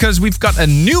anywhere because we've got a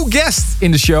new guest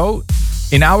in the show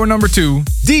in hour number 2,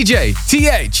 DJ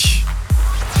TH.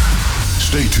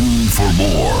 Stay tuned for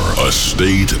more A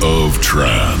State of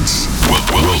Trance.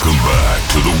 Welcome back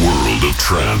to the world of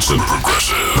trance and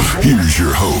progressive. Here's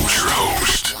your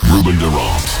host, Ruben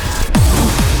Durant.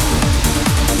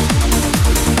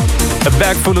 A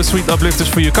bag full of sweet uplifters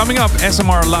for you. Coming up,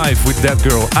 SMR Live with That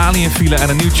Girl, Ali and Fila,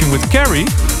 and a new tune with Carrie.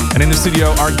 And in the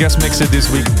studio, our guest mixer this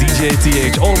week, DJ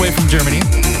TH, all the way from Germany.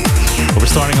 We're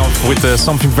starting off with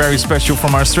something very special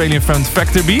from our Australian friend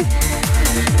Factor B.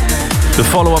 The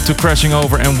follow-up to Crashing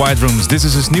Over and White Rooms. This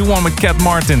is his new one with Cat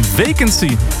Martin,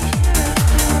 Vacancy.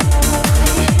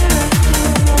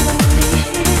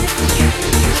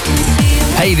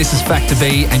 Hey, this is Factor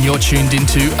B, and you're tuned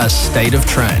into A State of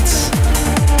Trance.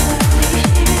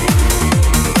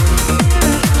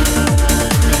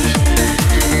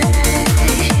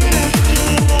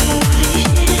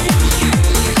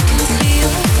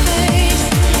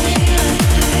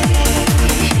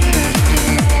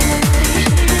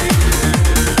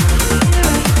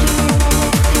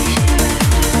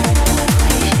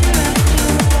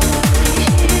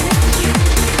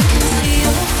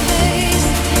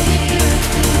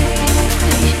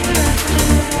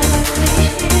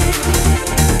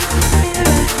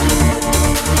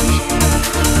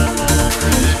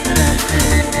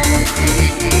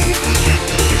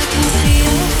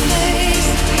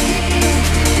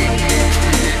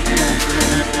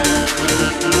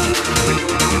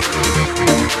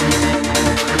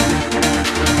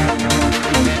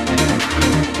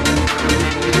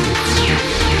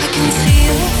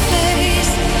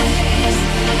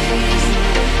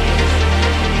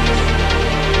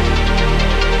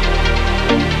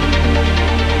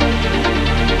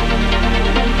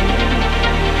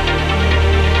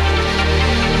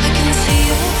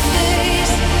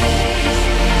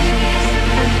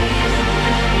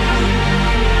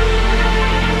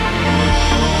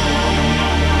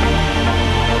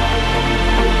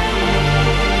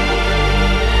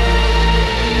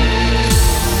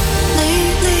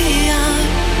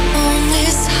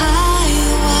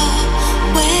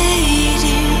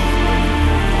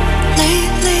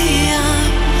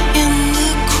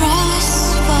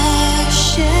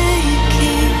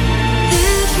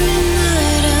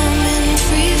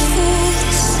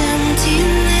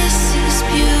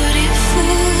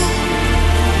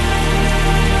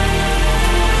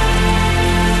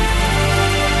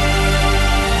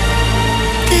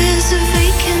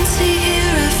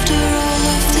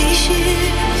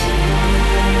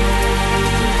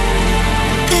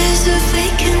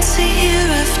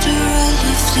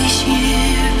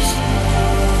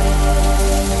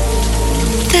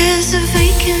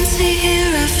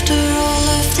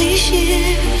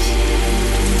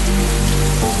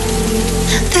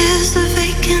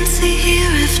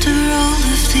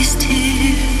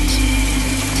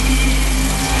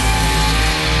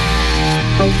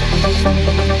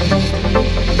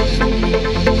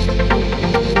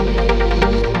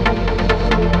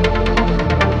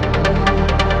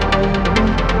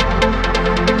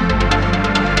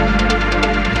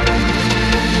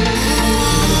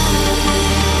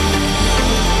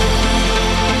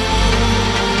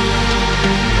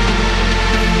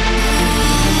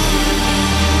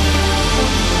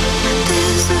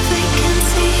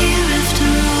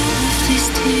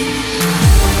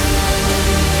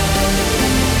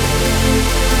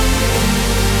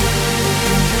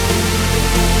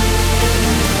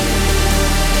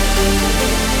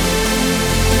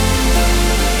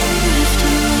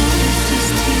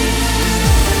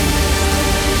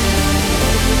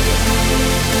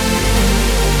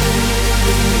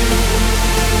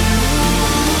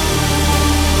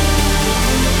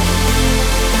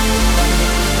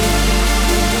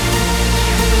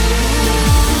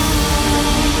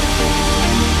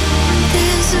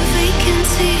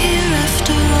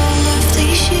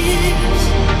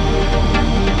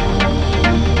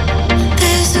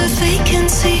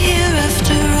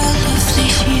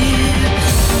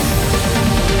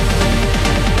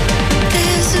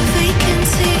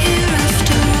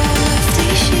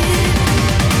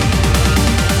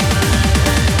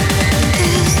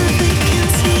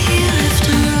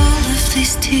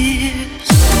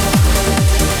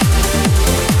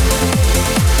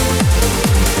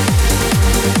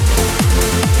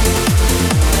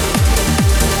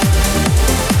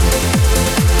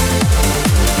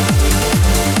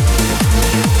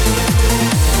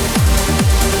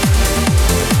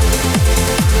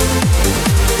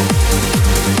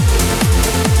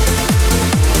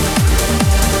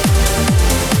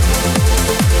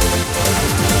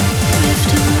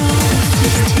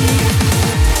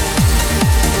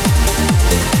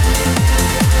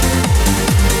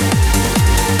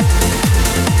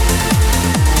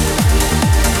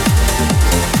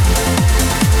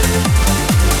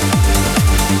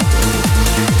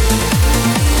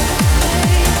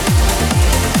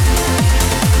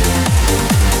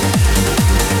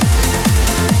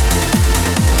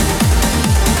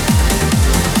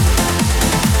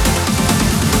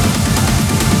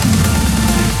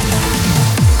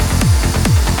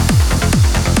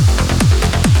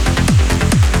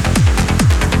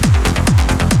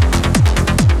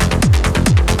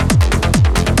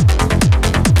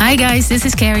 Hi guys, this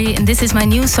is Carrie and this is my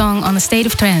new song on A State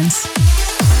of Trance.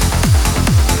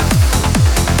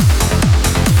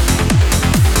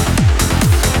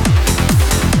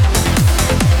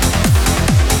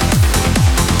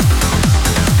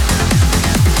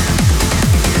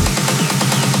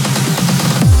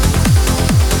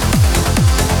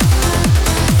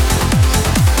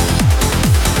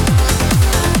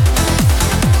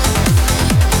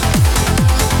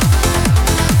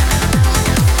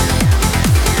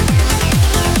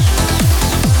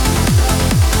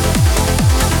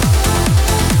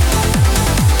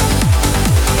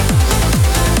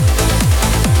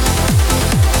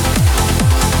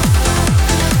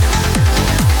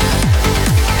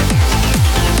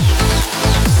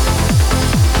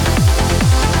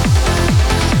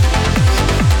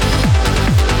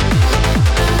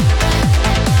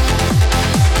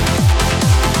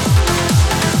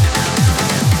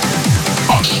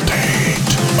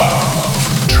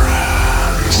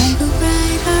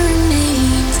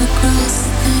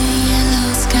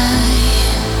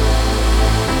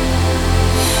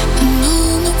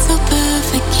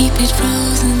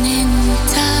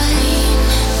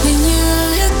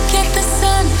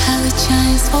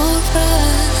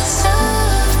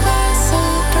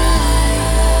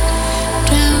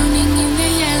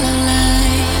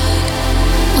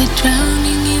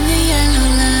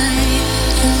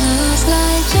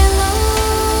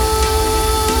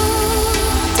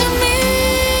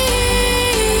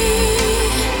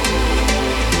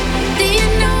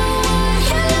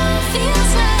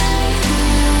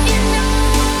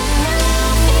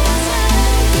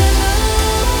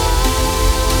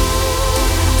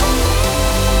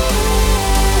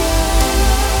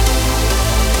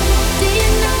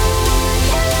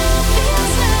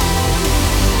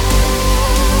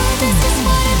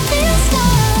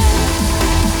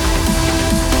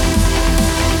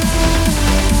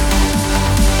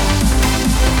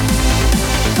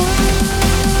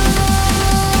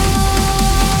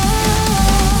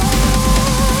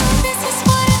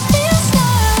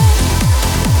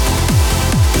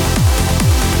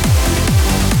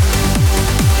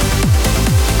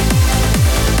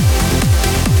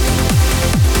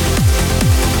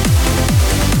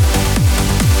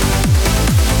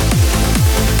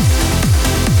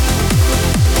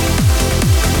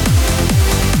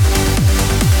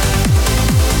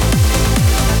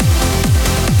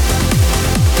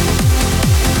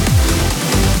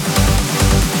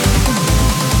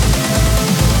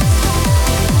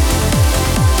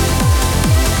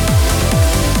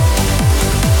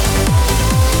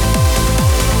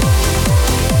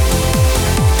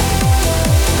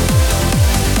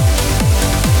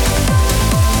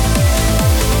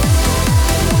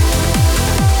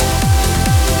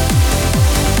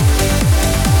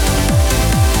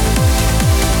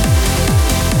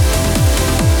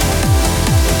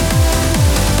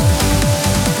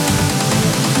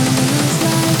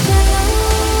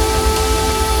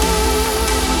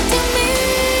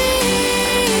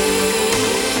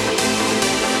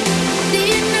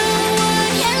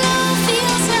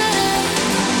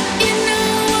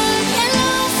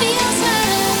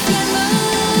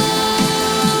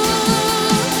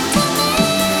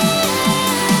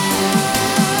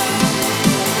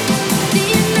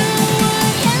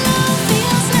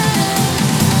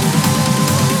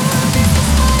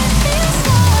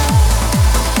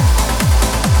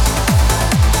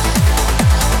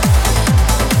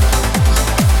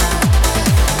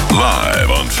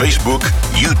 Facebook,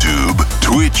 YouTube,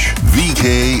 Twitch,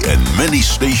 VK, and many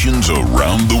stations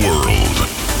around the world.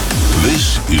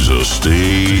 This is A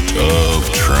State of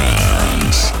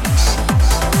Trance.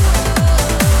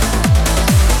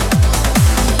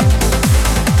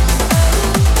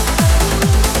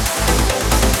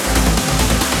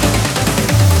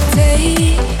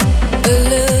 Take a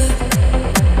look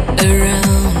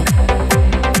around.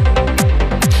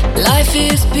 Life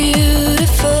is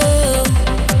beautiful,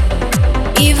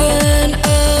 even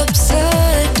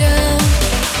upside down.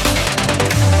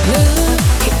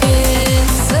 Look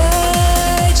inside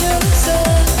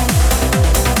yourself.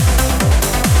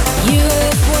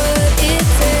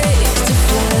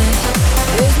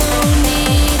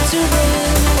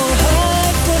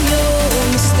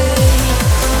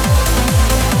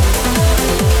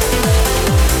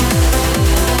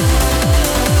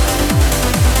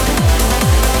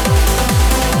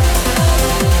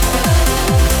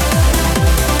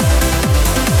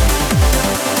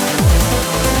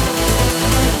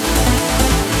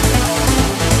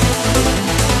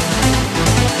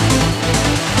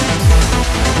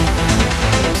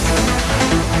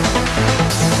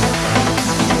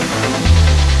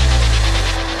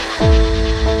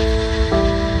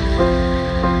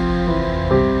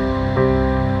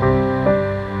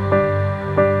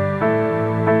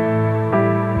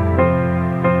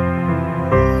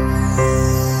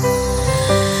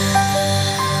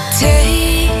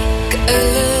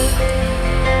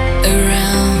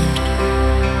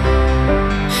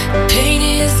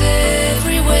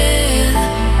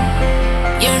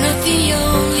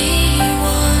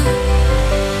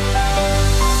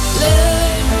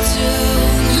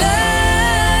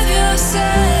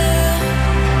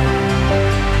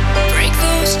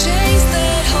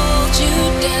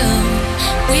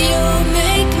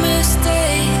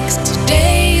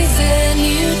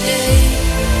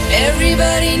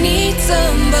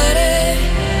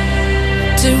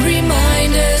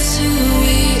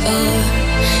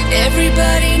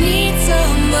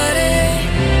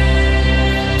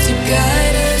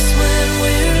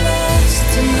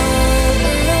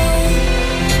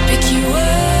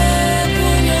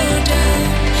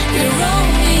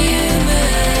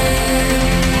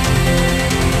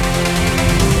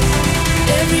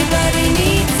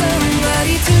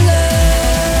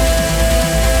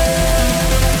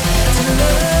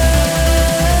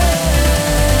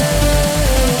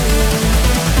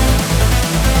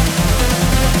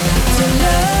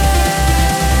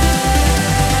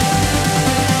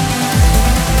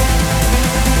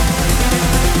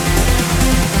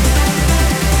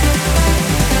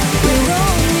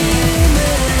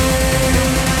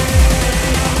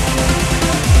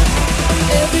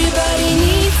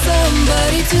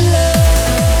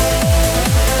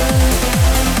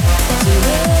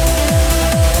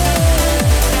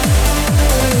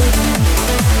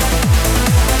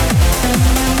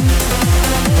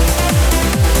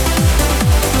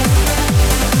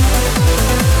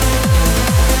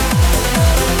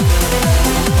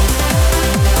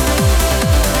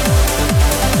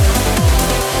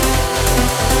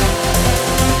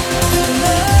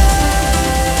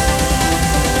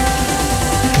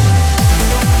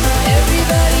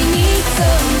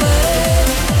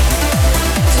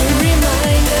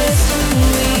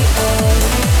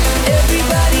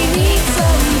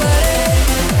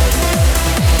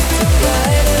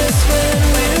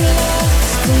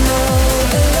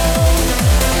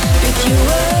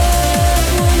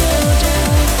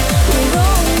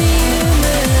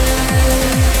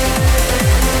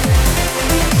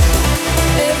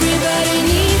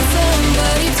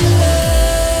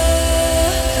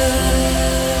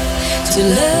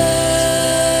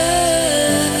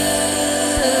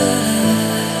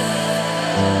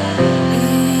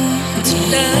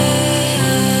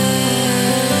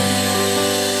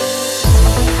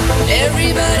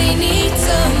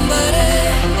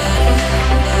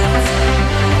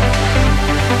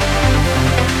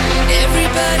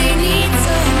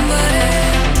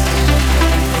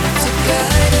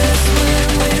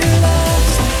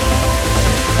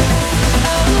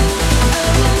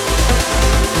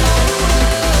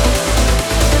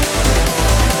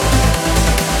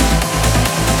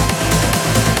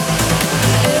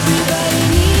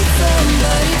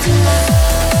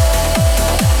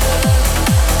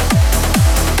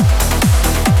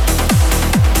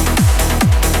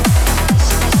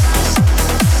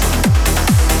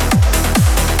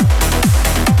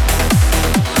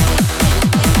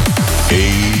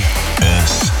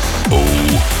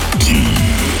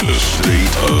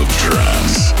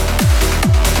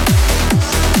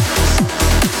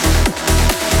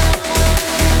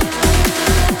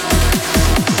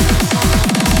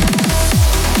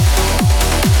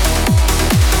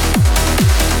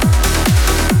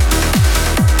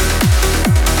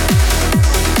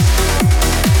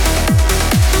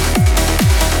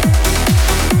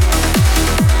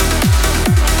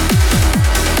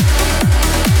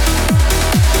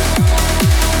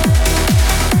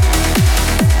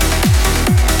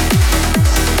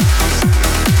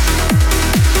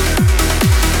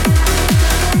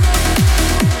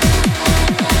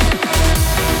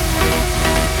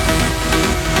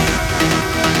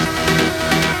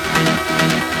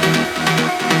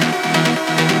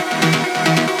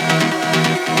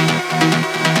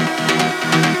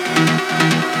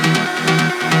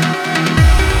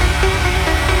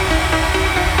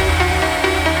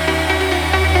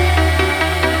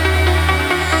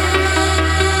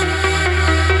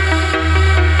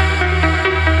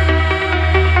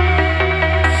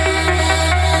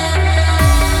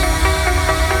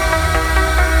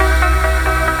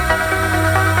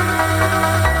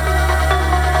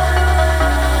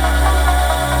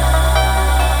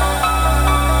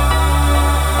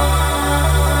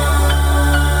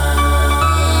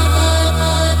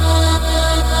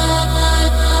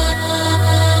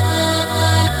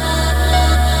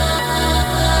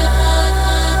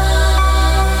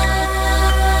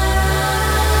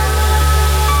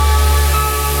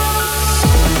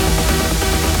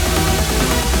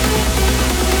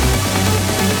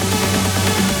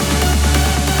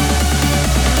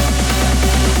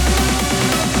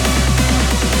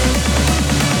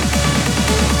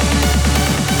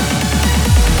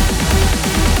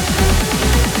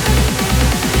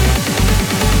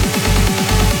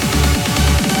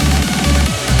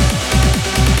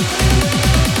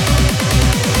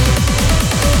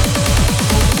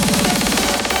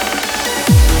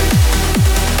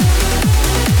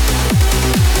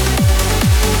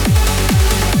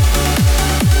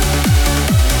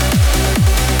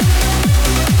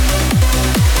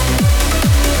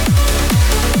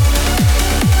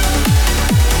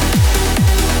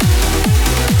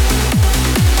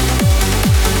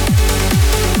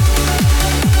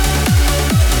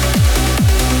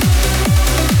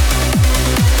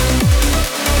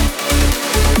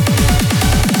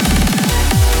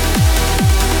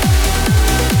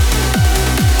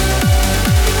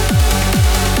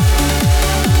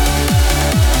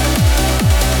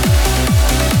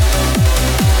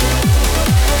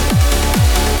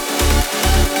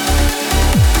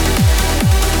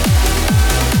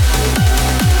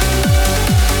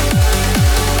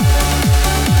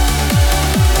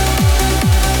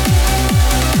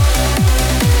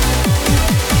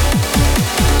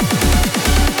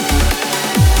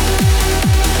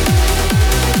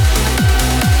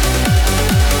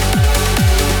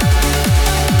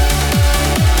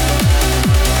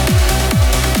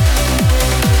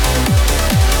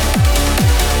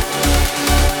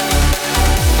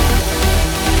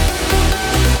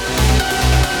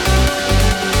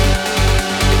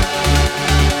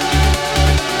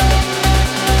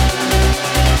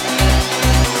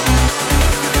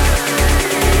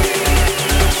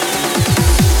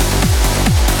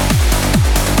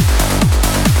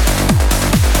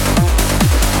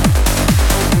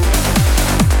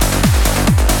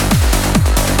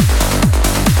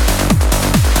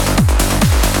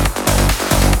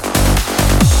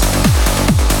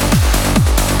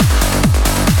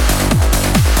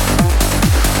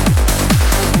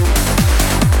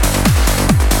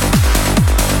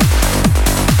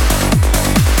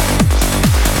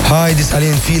 Hi, this is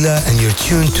Alien Fila, and you're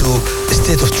tuned to A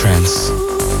State of Trance.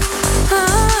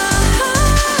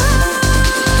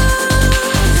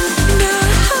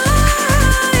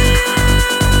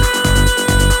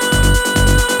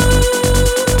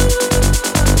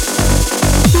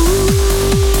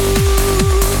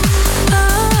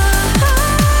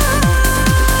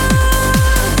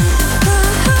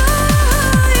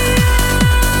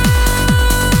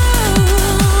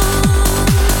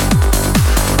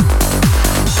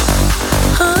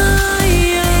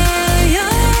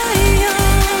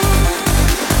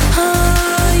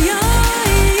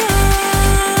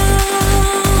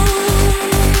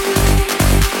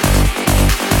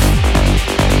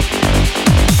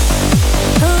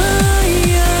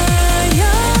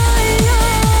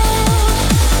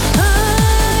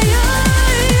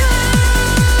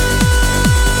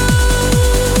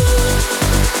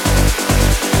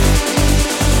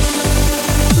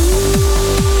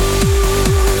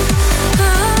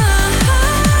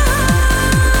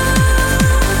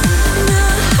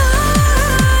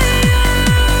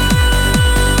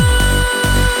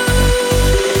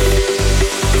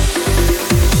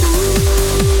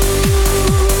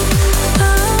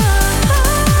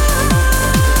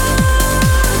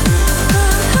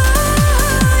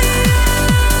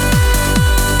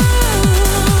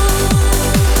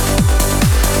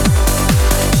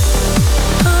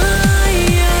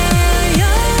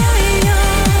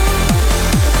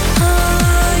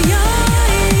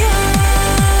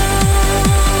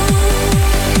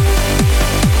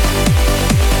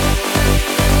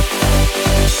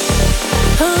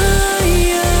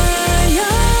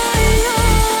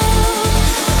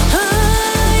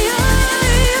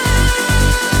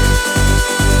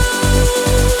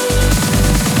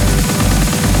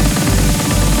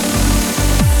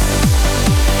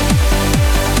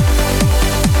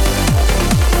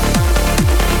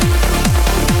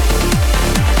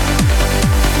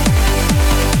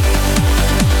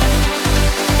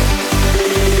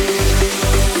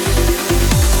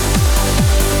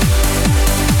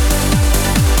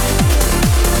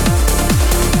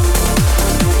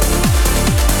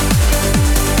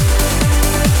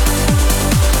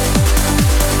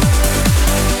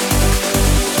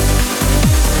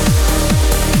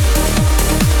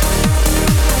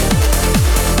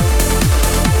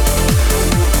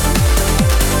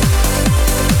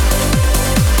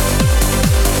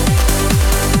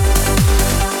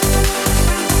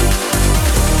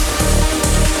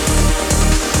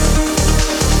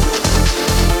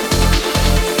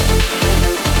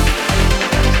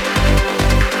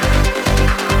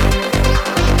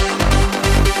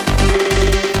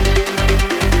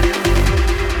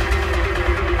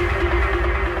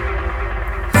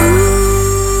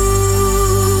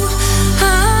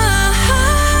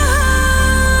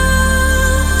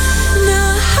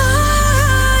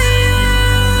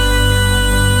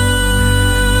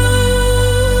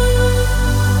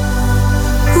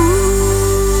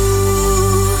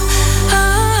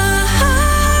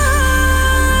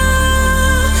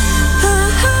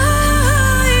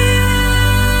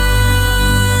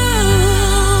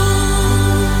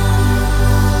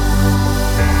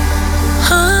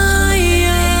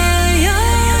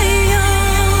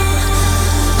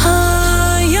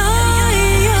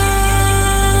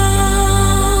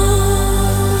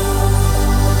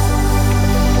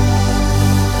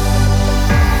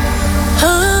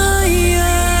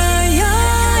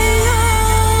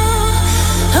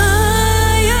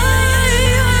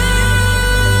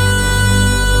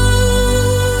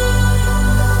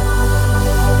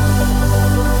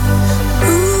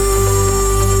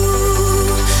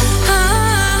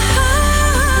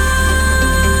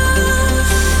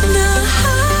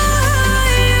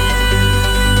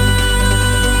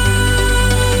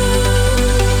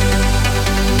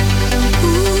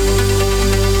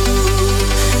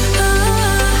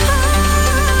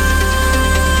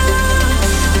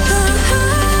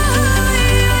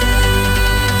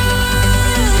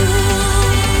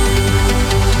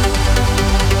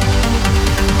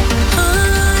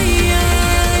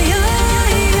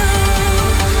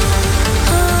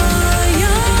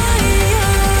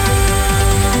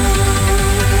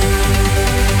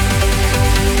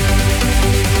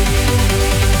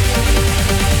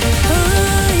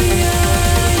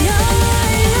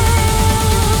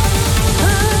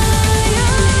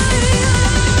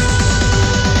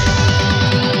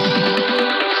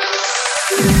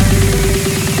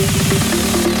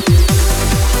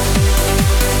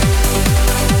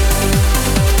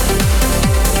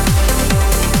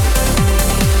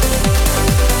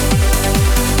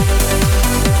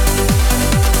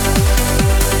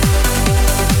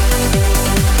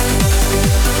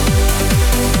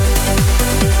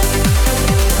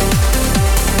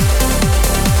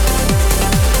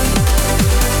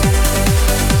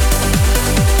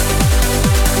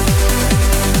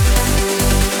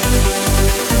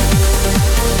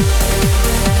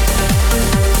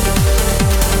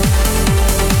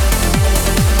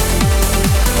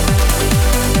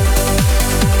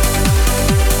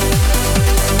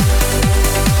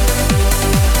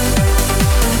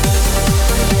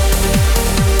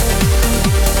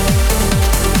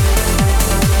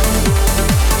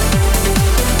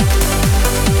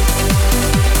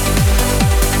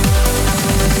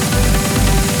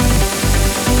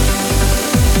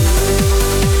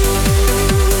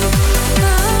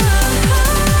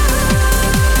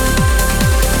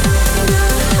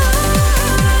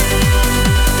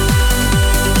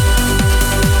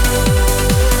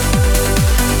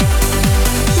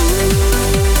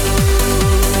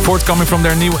 forthcoming from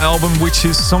their new album, which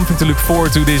is something to look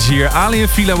forward to this year. Ali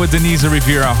and Fila with Denise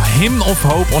Rivera, Hymn of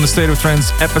Hope on the State of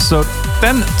Trance episode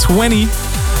 1020.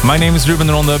 My name is Ruben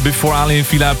Ronde. Before Ali and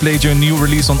Fila, I played your new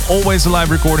release on Always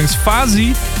Alive Recordings,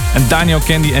 Fazi, and Daniel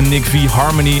Candy and Nick V,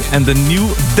 Harmony, and the new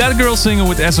That Girl single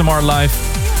with SMR Live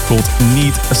called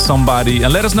Need Somebody.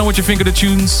 And let us know what you think of the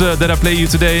tunes that I play you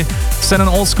today. Send an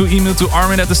old school email to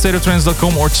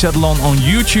armin@thestateoftrance.com or chat along on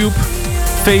YouTube,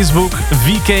 Facebook,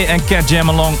 VK and Cat Jam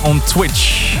along on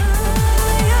Twitch.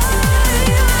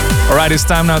 Alright, it's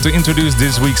time now to introduce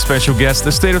this week's special guest.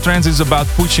 The State of Trance is about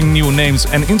pushing new names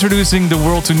and introducing the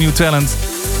world to new talent.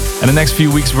 And the next few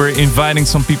weeks we're inviting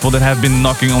some people that have been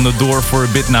knocking on the door for a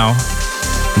bit now.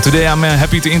 And today I'm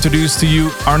happy to introduce to you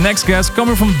our next guest,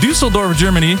 coming from Düsseldorf,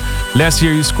 Germany. Last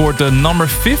year he scored the number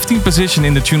 15 position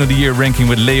in the Tune of the Year ranking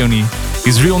with Leonie.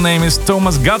 His real name is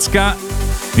Thomas Gatska.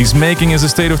 He's making his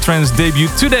State of Trance debut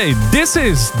today. This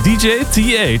is DJ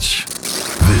TH.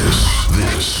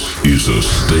 This is a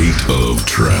State of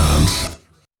Trance.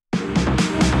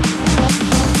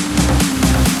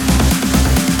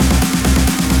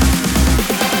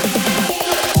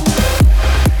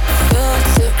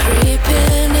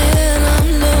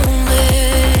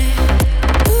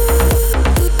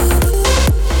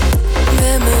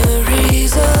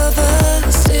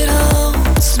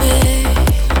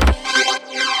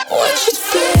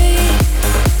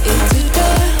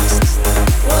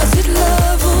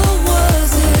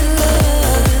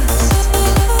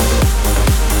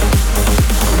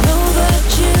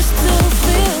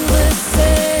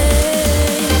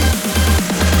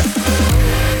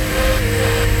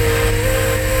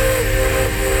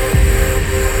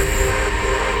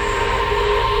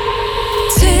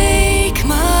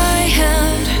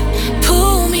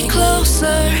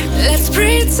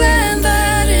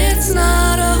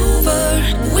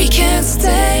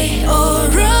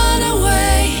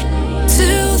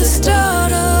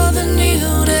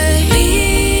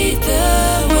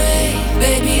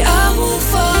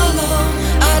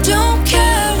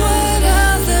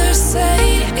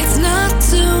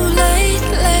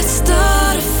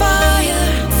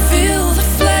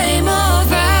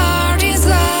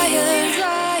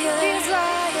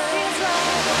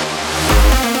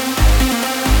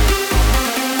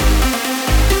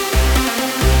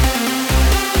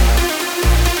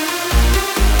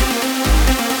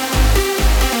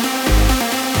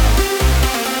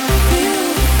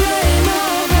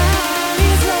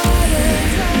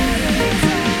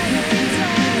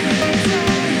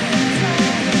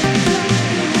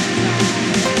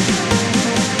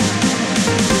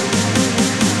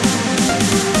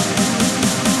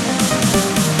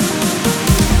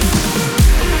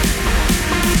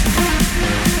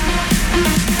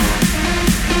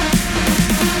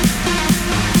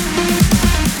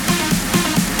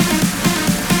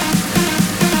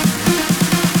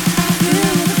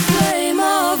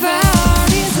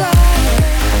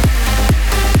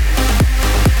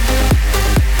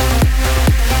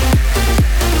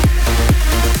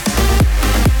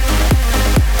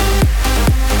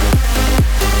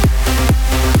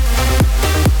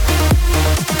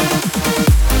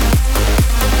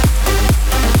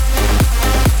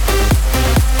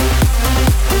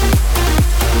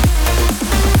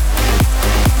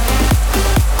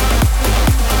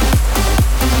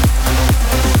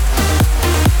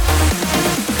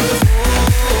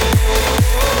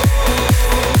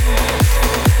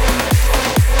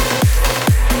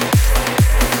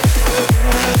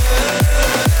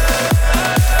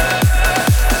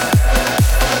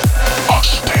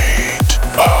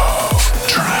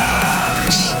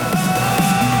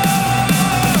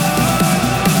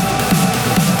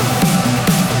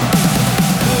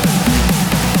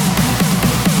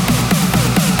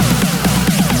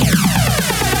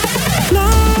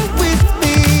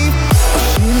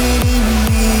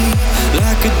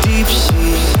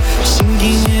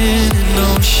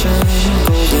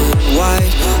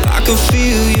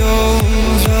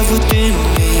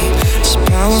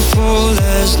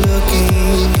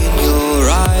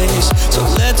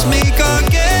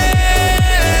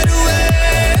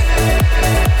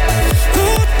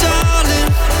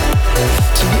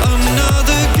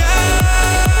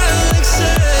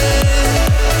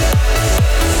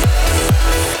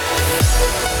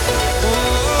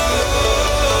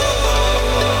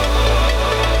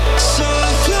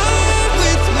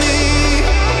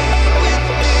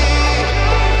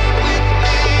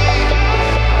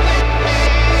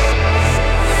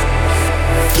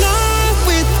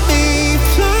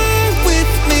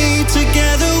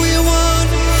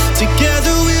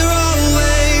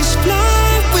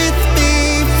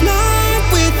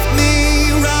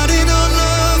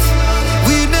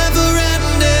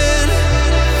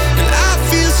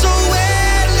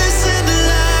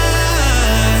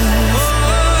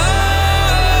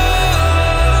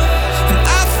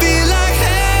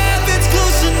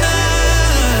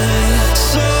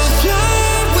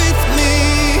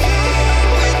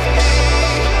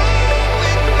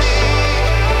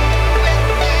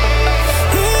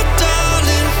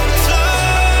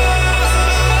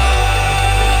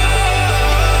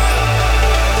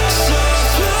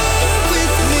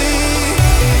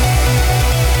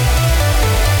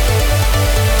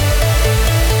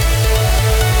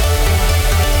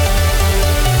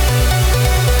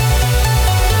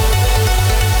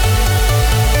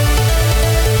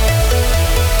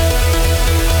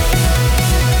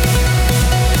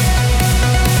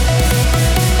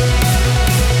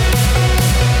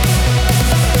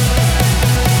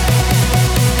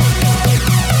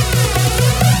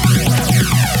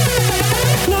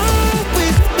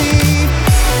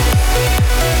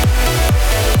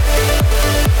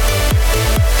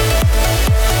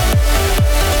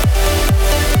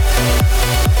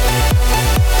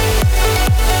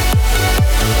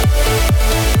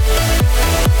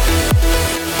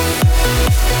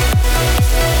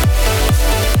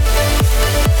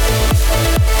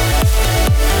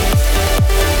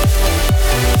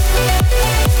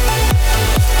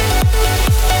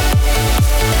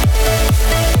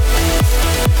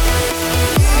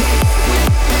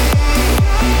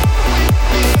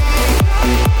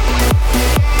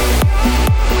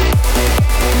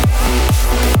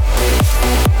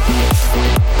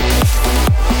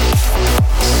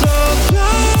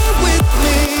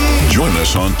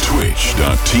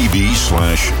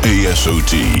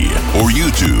 twitch.tv/ASOT or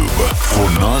YouTube for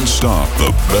non-stop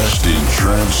the best in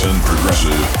trance and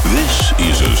progressive. This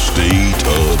is a state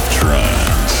of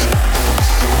trance.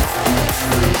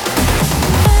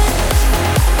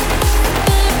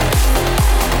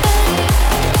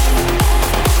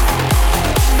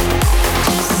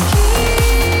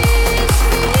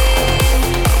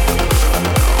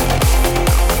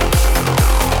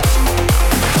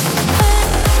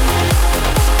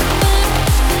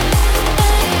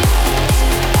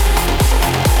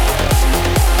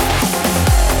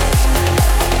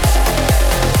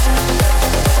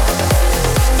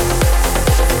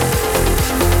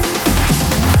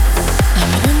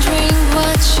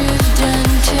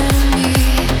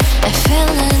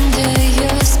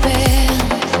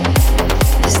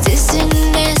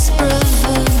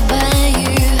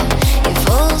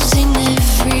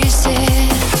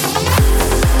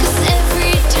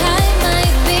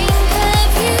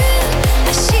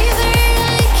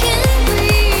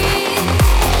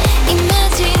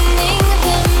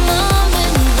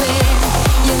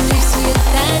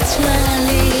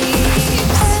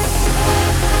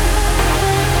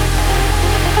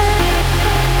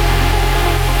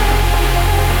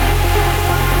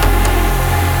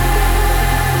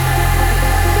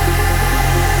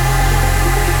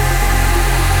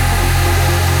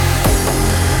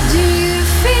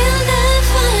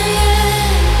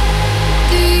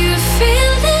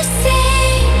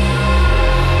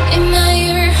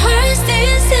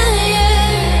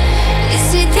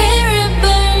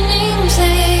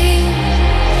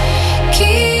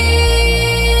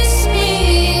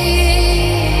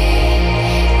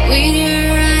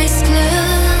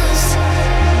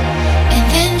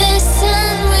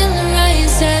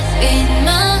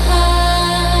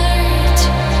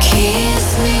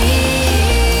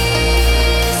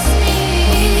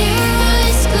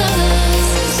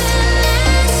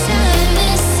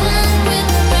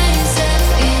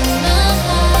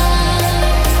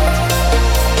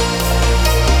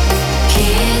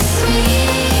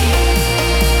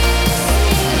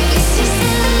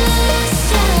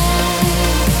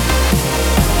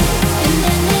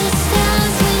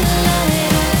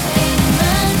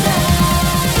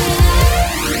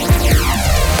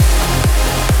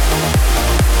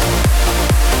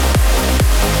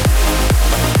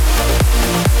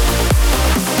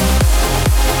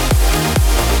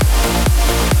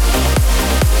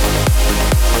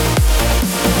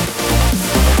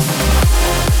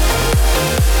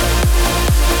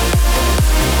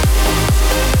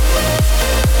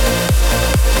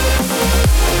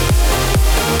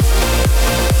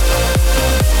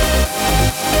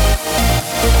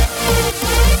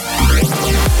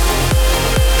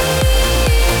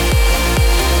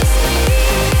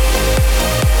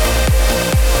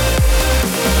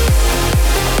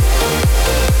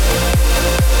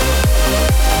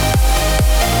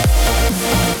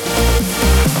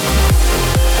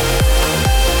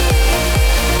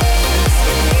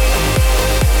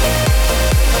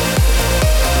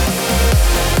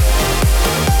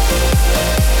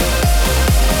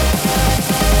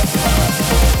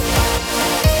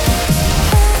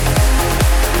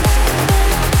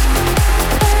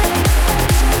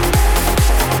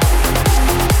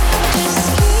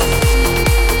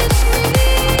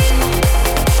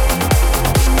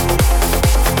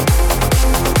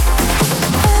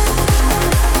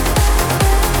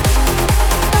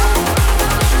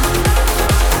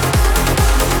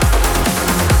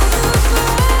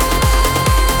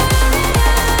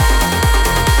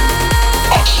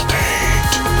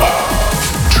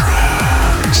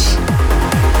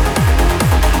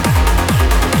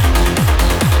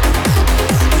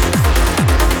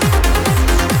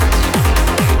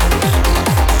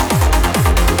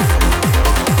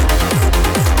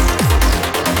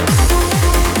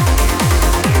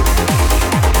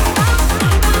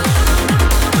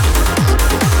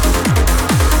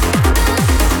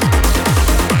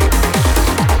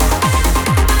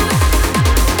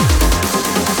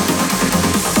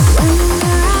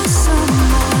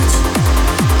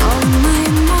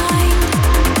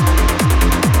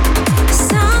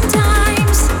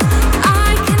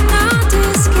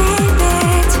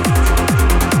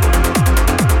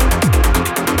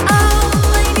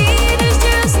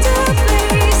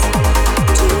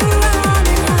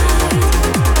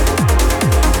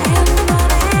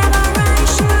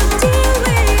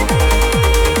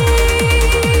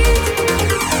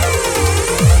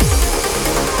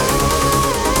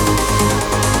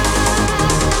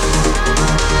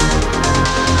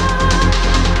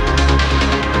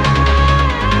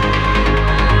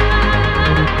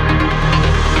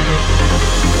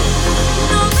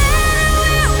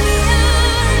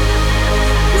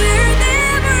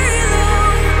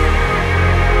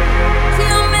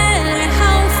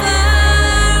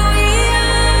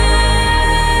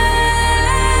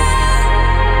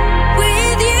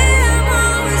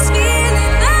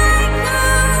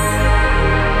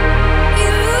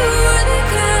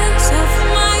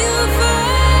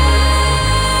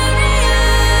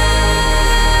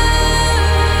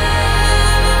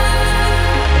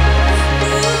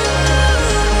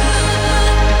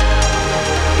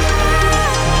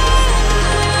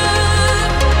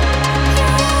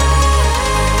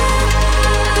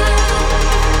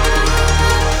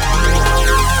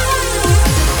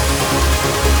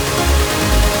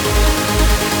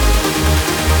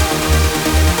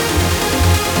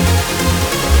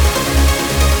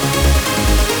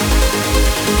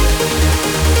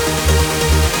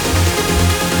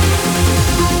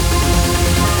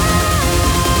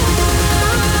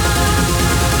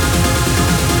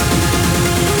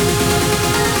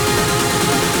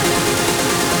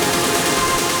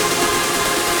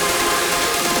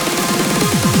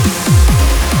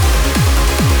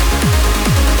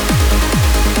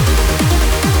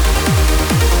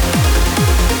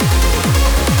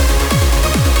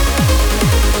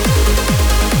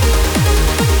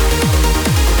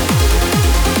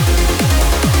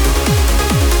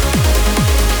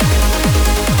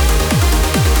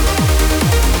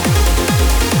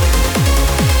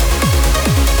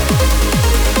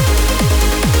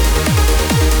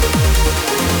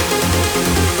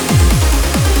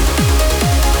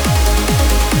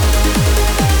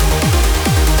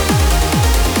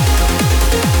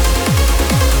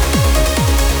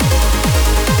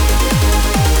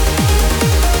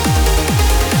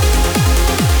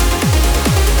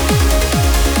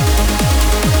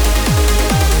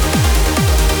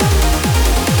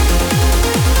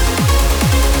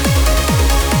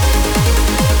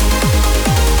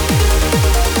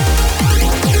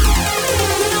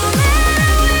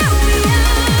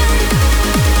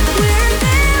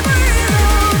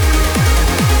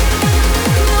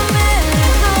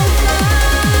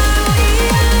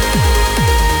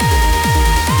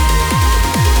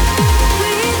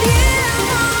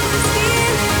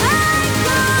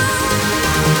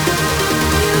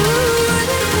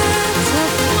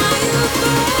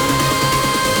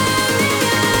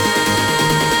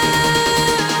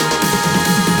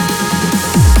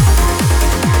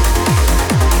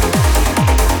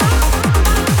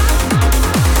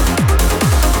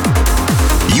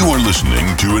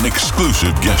 an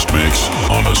exclusive guest mix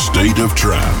on A State of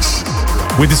Trance.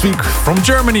 With this week from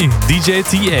Germany, DJ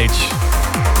TH.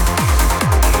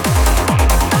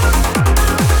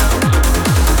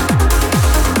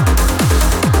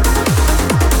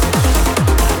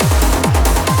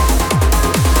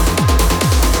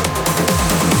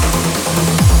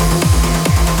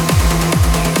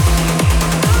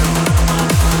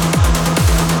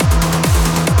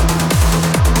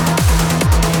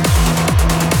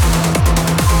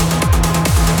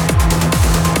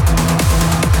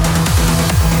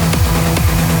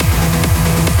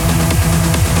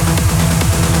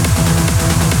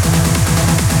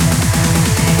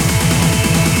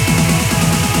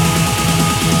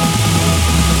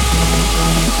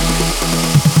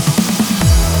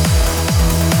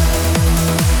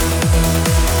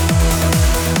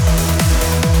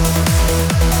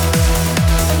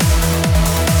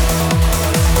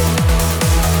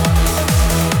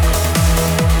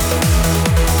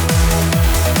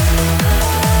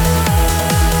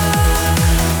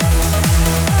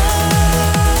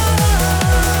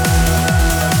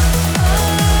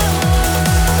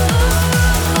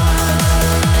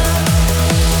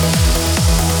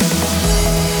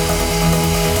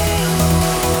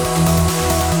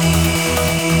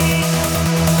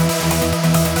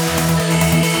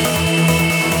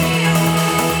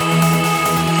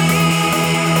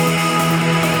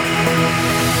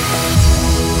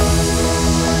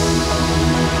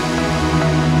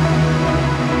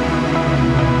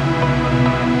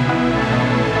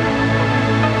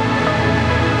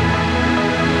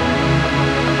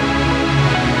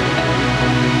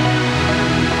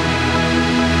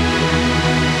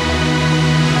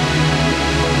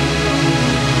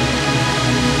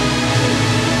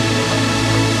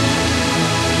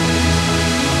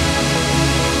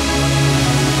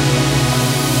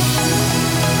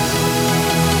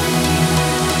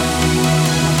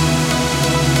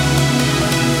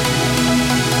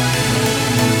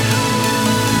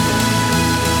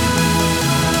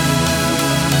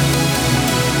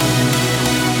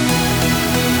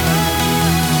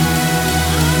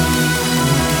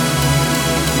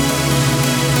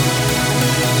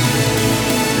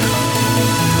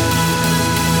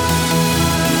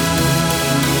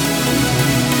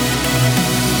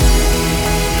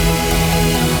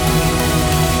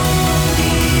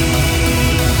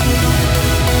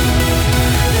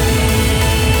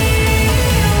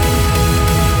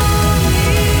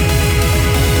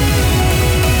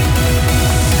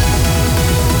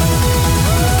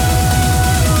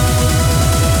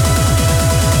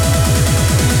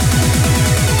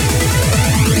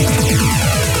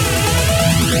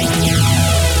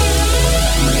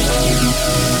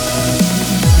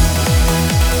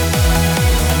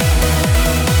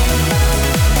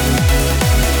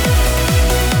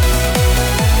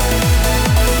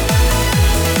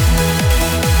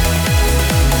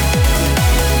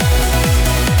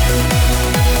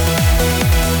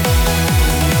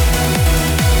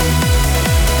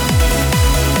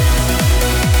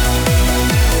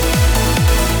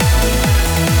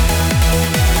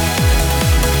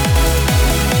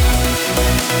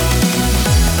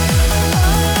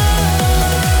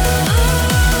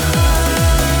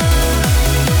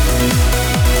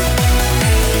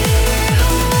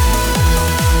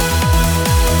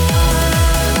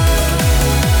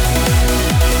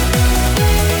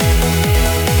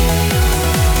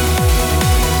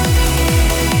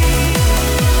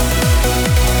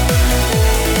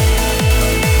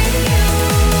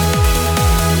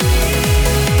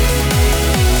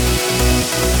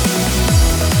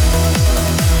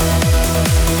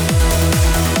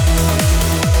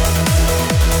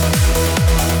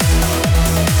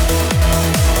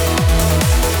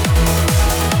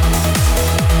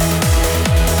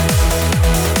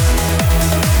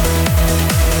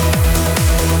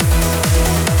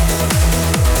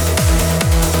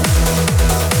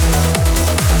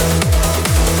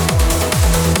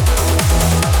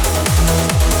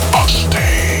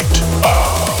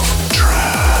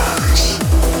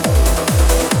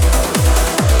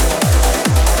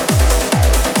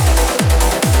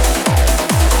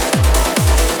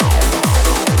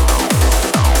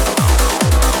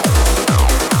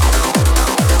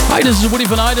 Hi, this is Woody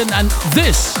Van Eyden, and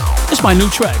this is my new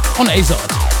track on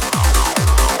Azot.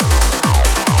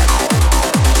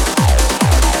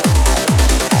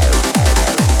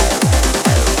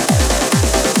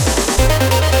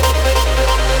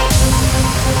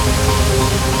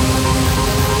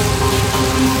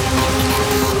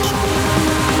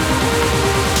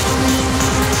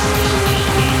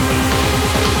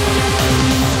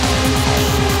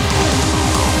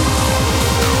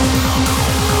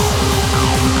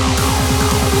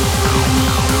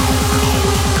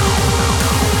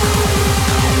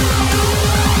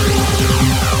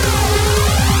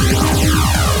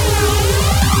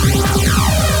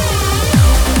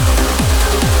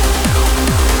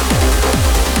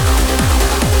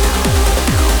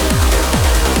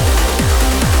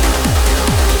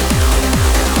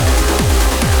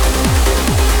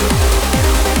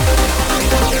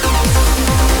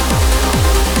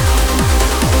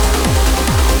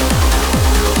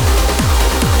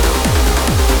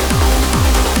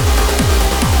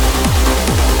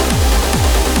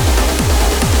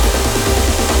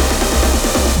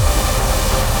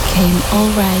 Came all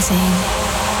rising.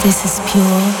 This is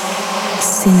pure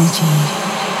synergy.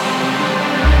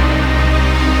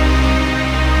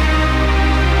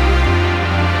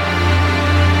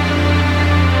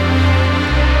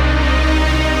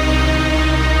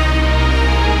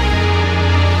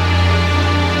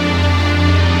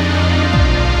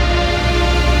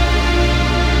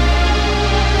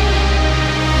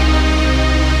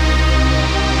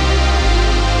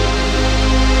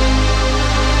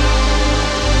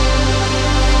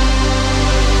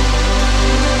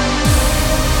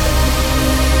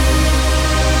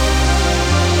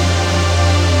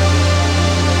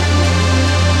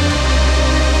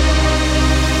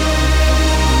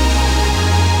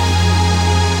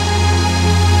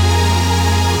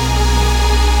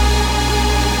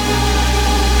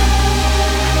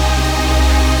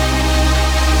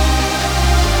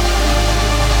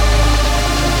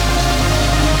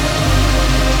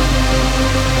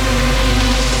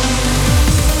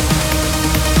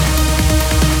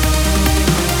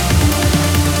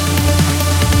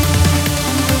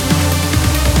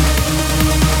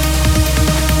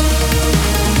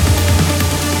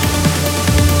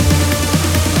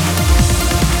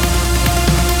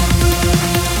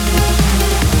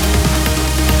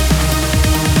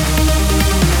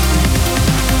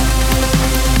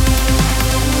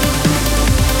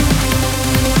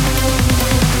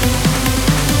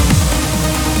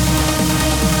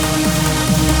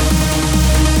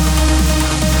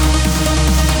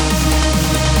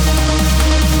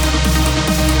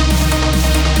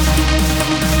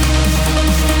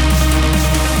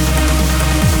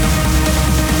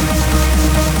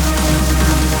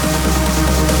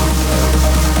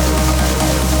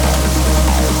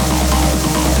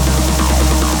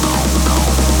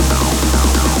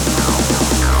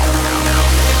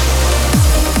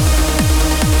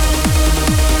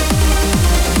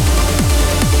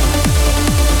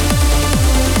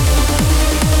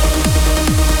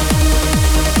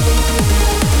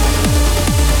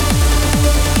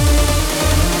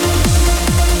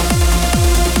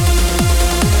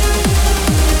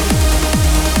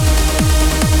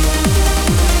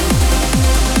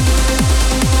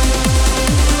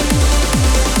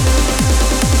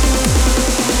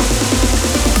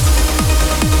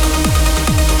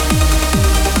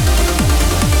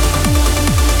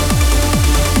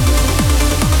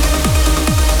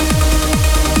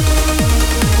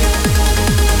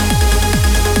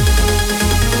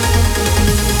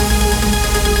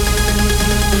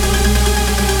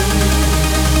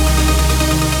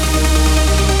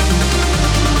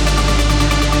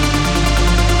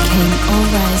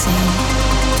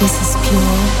 This is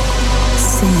pure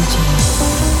synergy.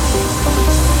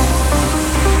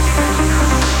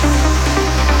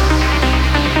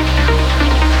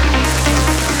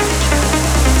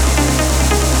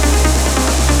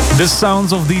 The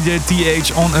sounds of DJ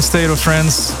TH on A State of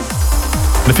Trance.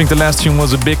 I think the last tune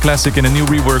was a big classic and a new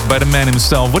rework by the man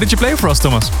himself. What did you play for us,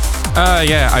 Thomas?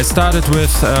 Yeah, I started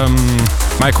with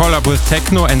my collab with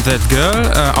Techno and That Girl,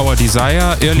 Our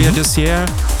Desire, earlier this year.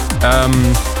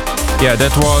 Yeah,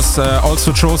 that was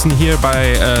also chosen here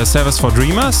by Service for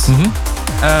Dreamers.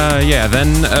 Yeah,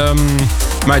 then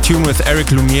my tune with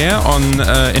Eric Lumiere on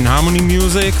In Harmony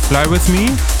Music, Fly With Me.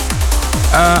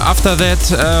 After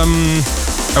that,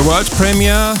 a world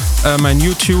premiere, my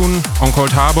new tune on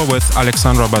Cold Harbor with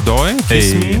Alexandra Badoy,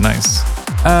 Kiss Me. Nice.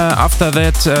 After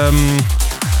that,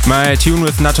 my tune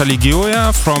with Natalie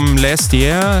Gioia from last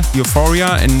year,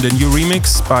 Euphoria, in the new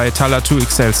remix by Tala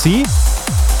 2XLC.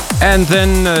 And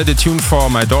then the tune for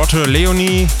my daughter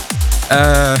Leonie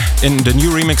in the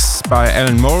new remix by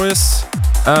Alan Morris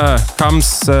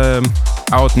comes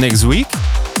out next week.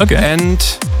 Okay. And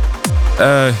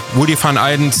Woody van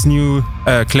Eyden's new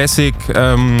classic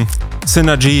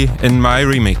Synergy in my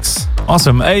remix.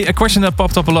 Awesome. Hey, a question that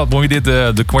popped up a lot when we did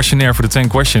the questionnaire for the 10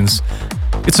 questions.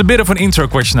 It's a bit of an intro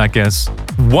question, I guess.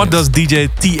 What does DJ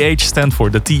TH stand for,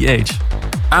 the TH?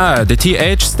 The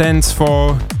TH stands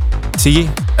for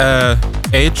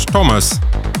H. Thomas.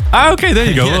 Okay, there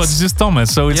you go. Yes. Well, it's just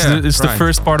Thomas, so it's, Yeah, it's right. the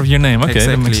first part of your name. Okay,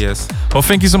 Exactly, yes. Well,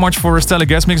 thank you so much for Stellar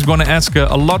Guest Mix. We're going to ask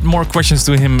a lot more questions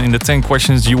to him in the 10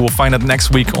 questions. You will find out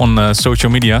next week on social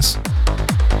medias.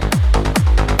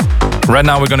 Right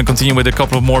now, we're going to continue with a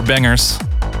couple of more bangers.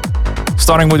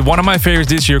 Starting with one of my favorites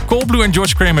this year, Cold Blue and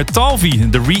George Kramer,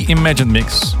 Talvi, the reimagined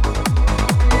mix.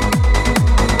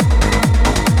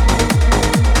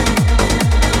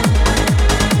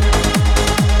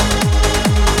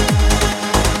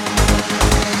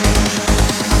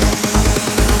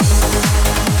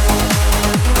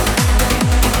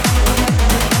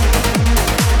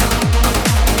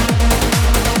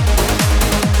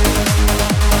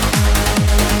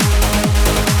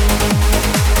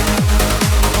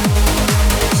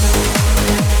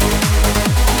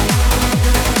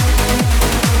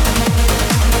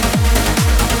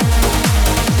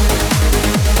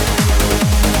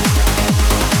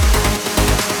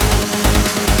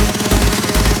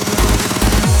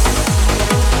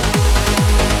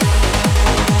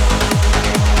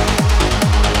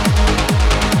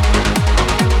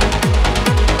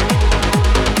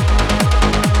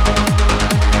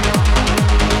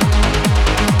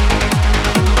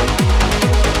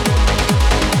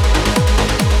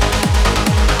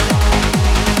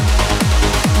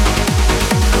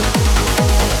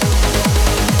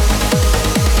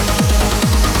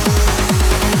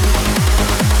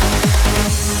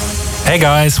 Hey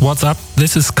guys, what's up?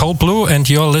 This is Cold Blue and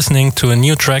you're listening to a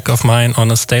new track of mine on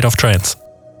A State of Trance.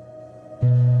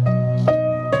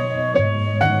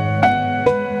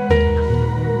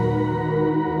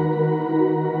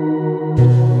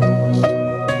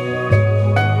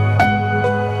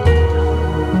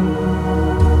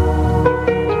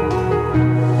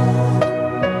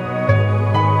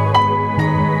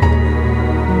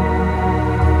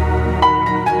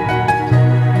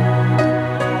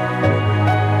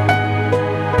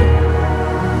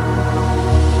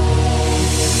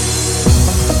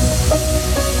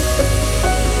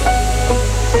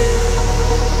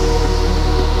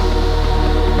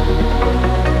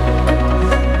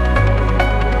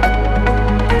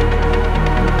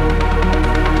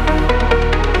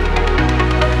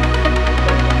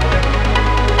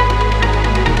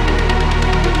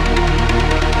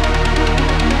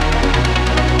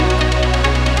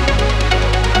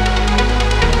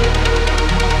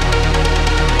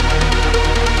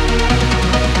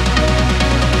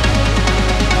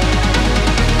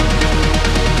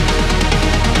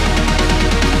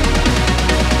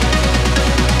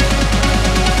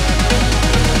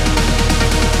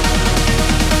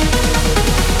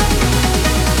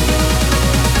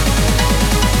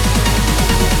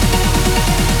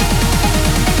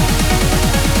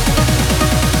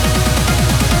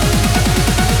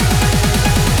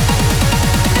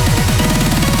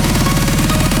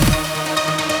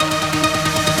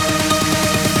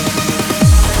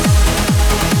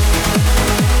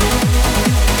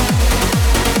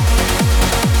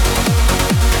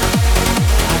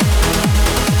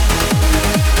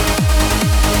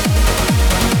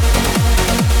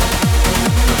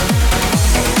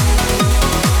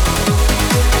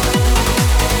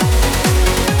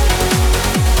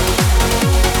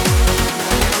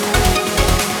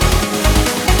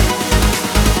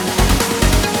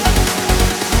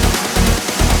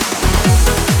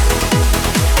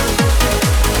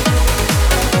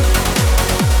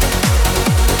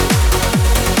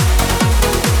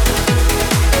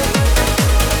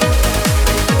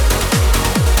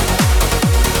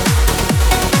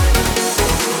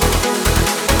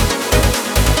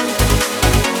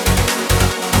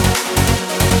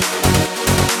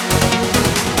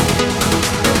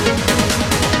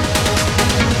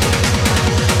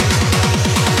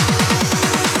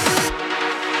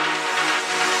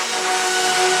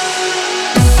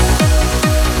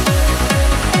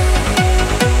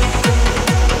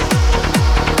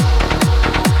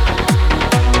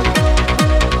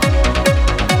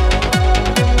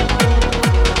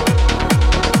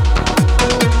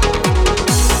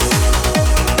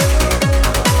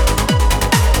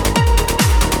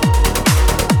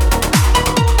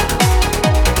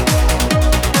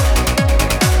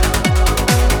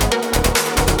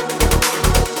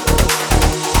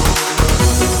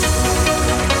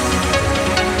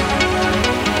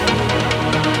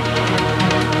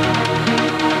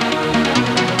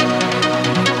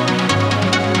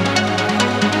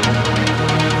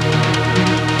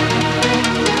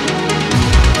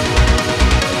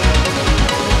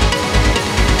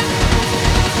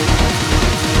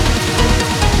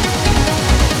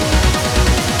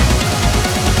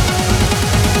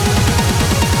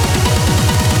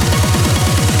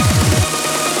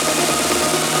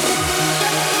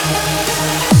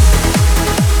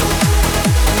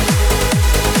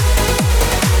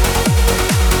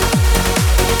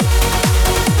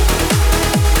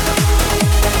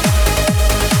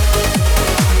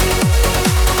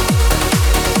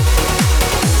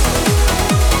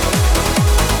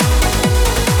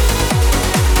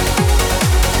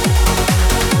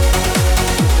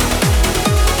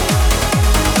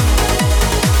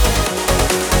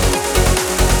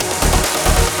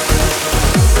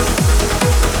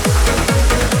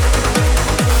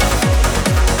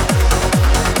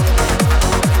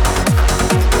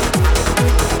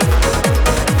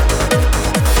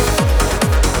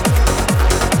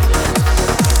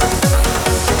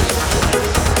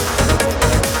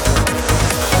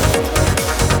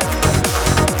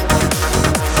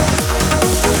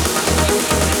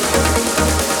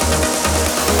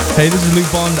 Hey, this is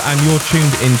Luke Bond, and you're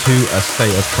tuned into A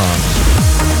State of Trance.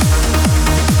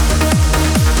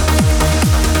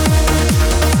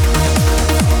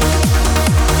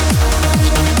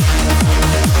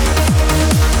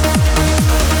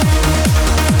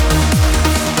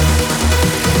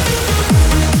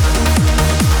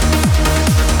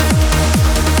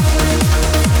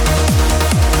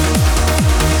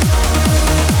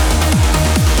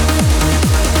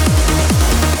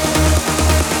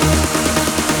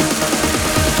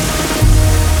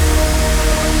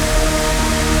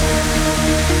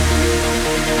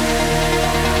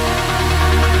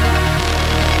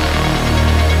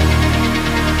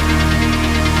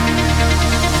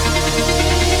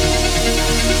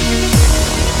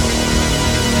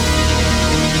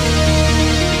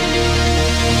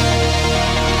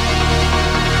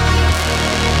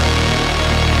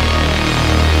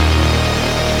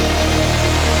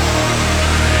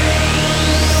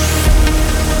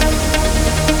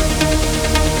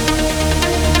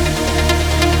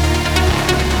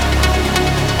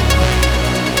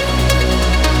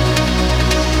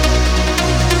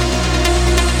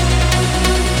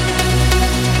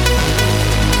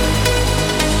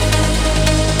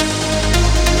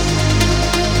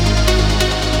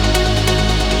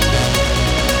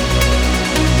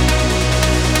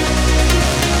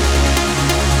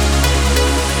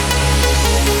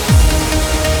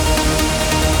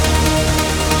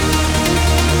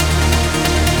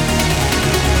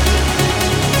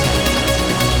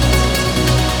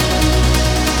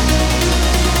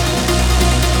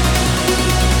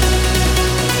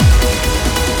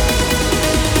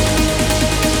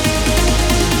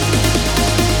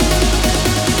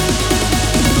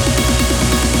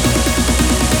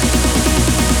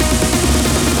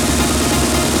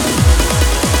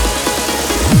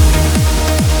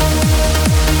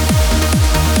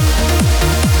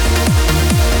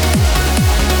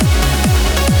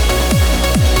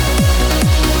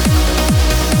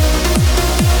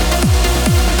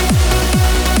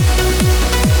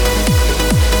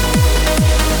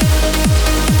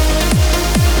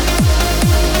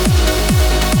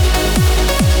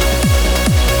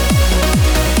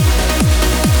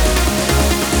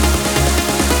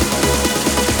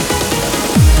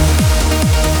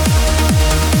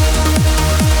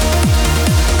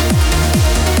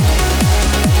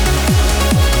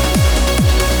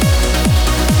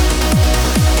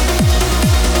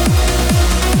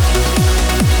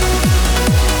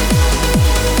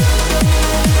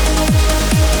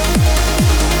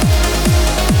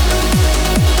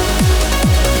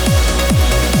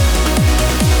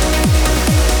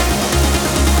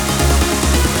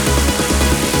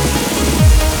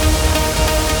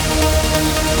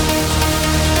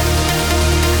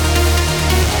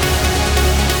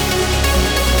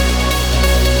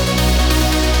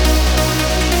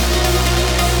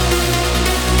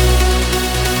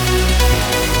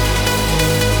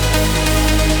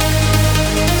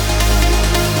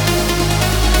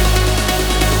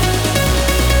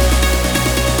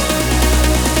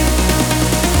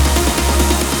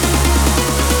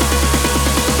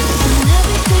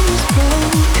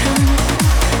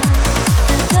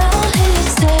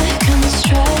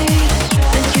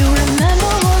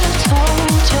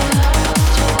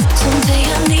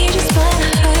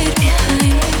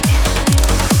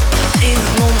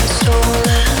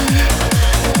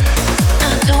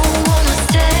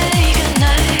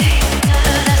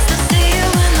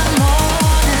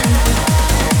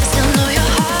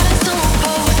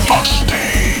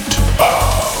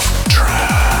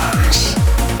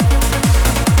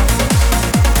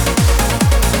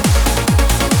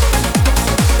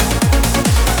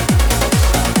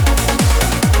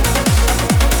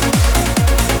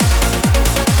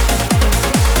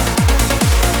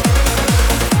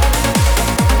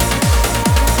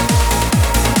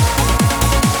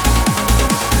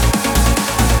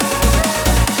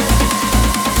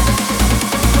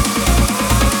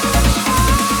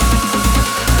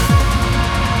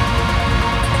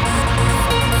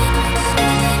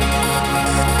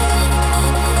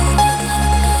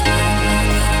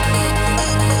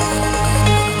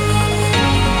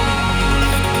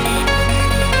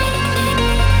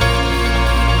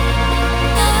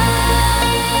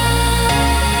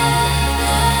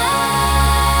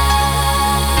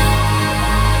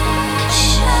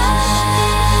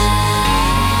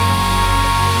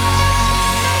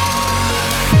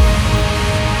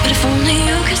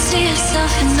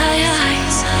 yourself in my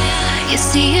eyes. You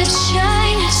see it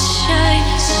shine, it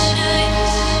shines.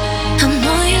 I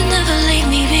know you never leave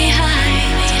me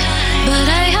behind, but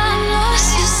I have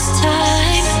lost this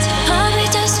time. Are we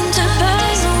destined to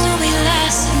burn or will we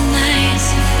last the night?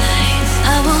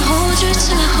 I will hold you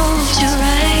till I hold you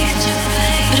right.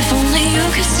 But if only you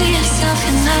could see yourself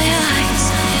in my eyes.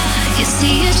 You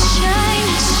see it shine,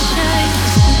 it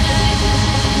shines.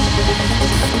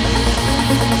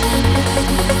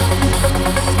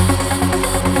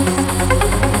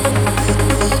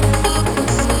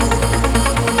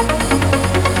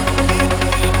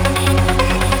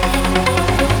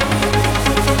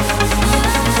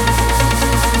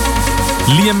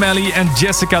 Liam Melly and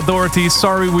Jessica Doherty.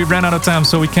 Sorry, we ran out of time,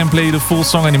 so we can't play the full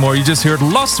song anymore. You just heard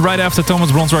Lost right after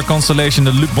Thomas Bronswar Constellation,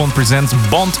 the Luc Bond Presents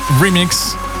Bond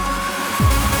remix.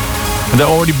 And that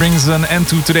already brings an end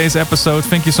to today's episode.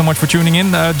 Thank you so much for tuning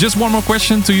in. Just one more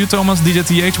question to you, Thomas, DJ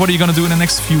TH. What are you going to do in the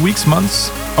next few weeks,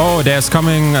 months? Oh, there's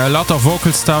coming a lot of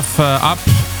vocal stuff up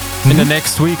in the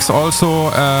next weeks also.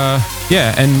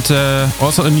 And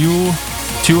also a new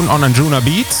tune on Anjuna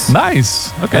Beats.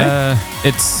 Nice. Okay.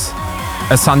 It's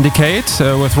a Syndicate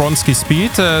with Ronsky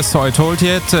Speed. So I told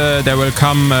you there will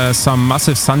come some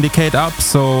massive Syndicate up.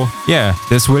 So yeah,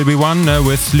 this will be one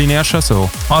with Linear Chassot.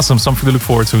 Awesome. Something to look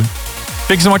forward to.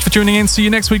 Thank you so much for tuning in. See you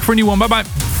next week for a new one. Bye-bye.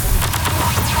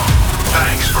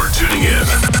 Thanks for tuning in.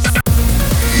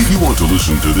 If you want to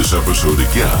listen to this episode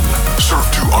again, surf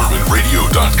to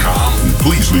ArminRadio.com and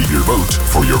please leave your vote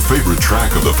for your favorite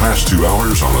track of the past 2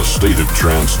 hours on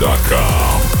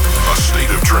AstateOfTrance.com. A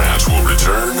State of Trance will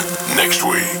return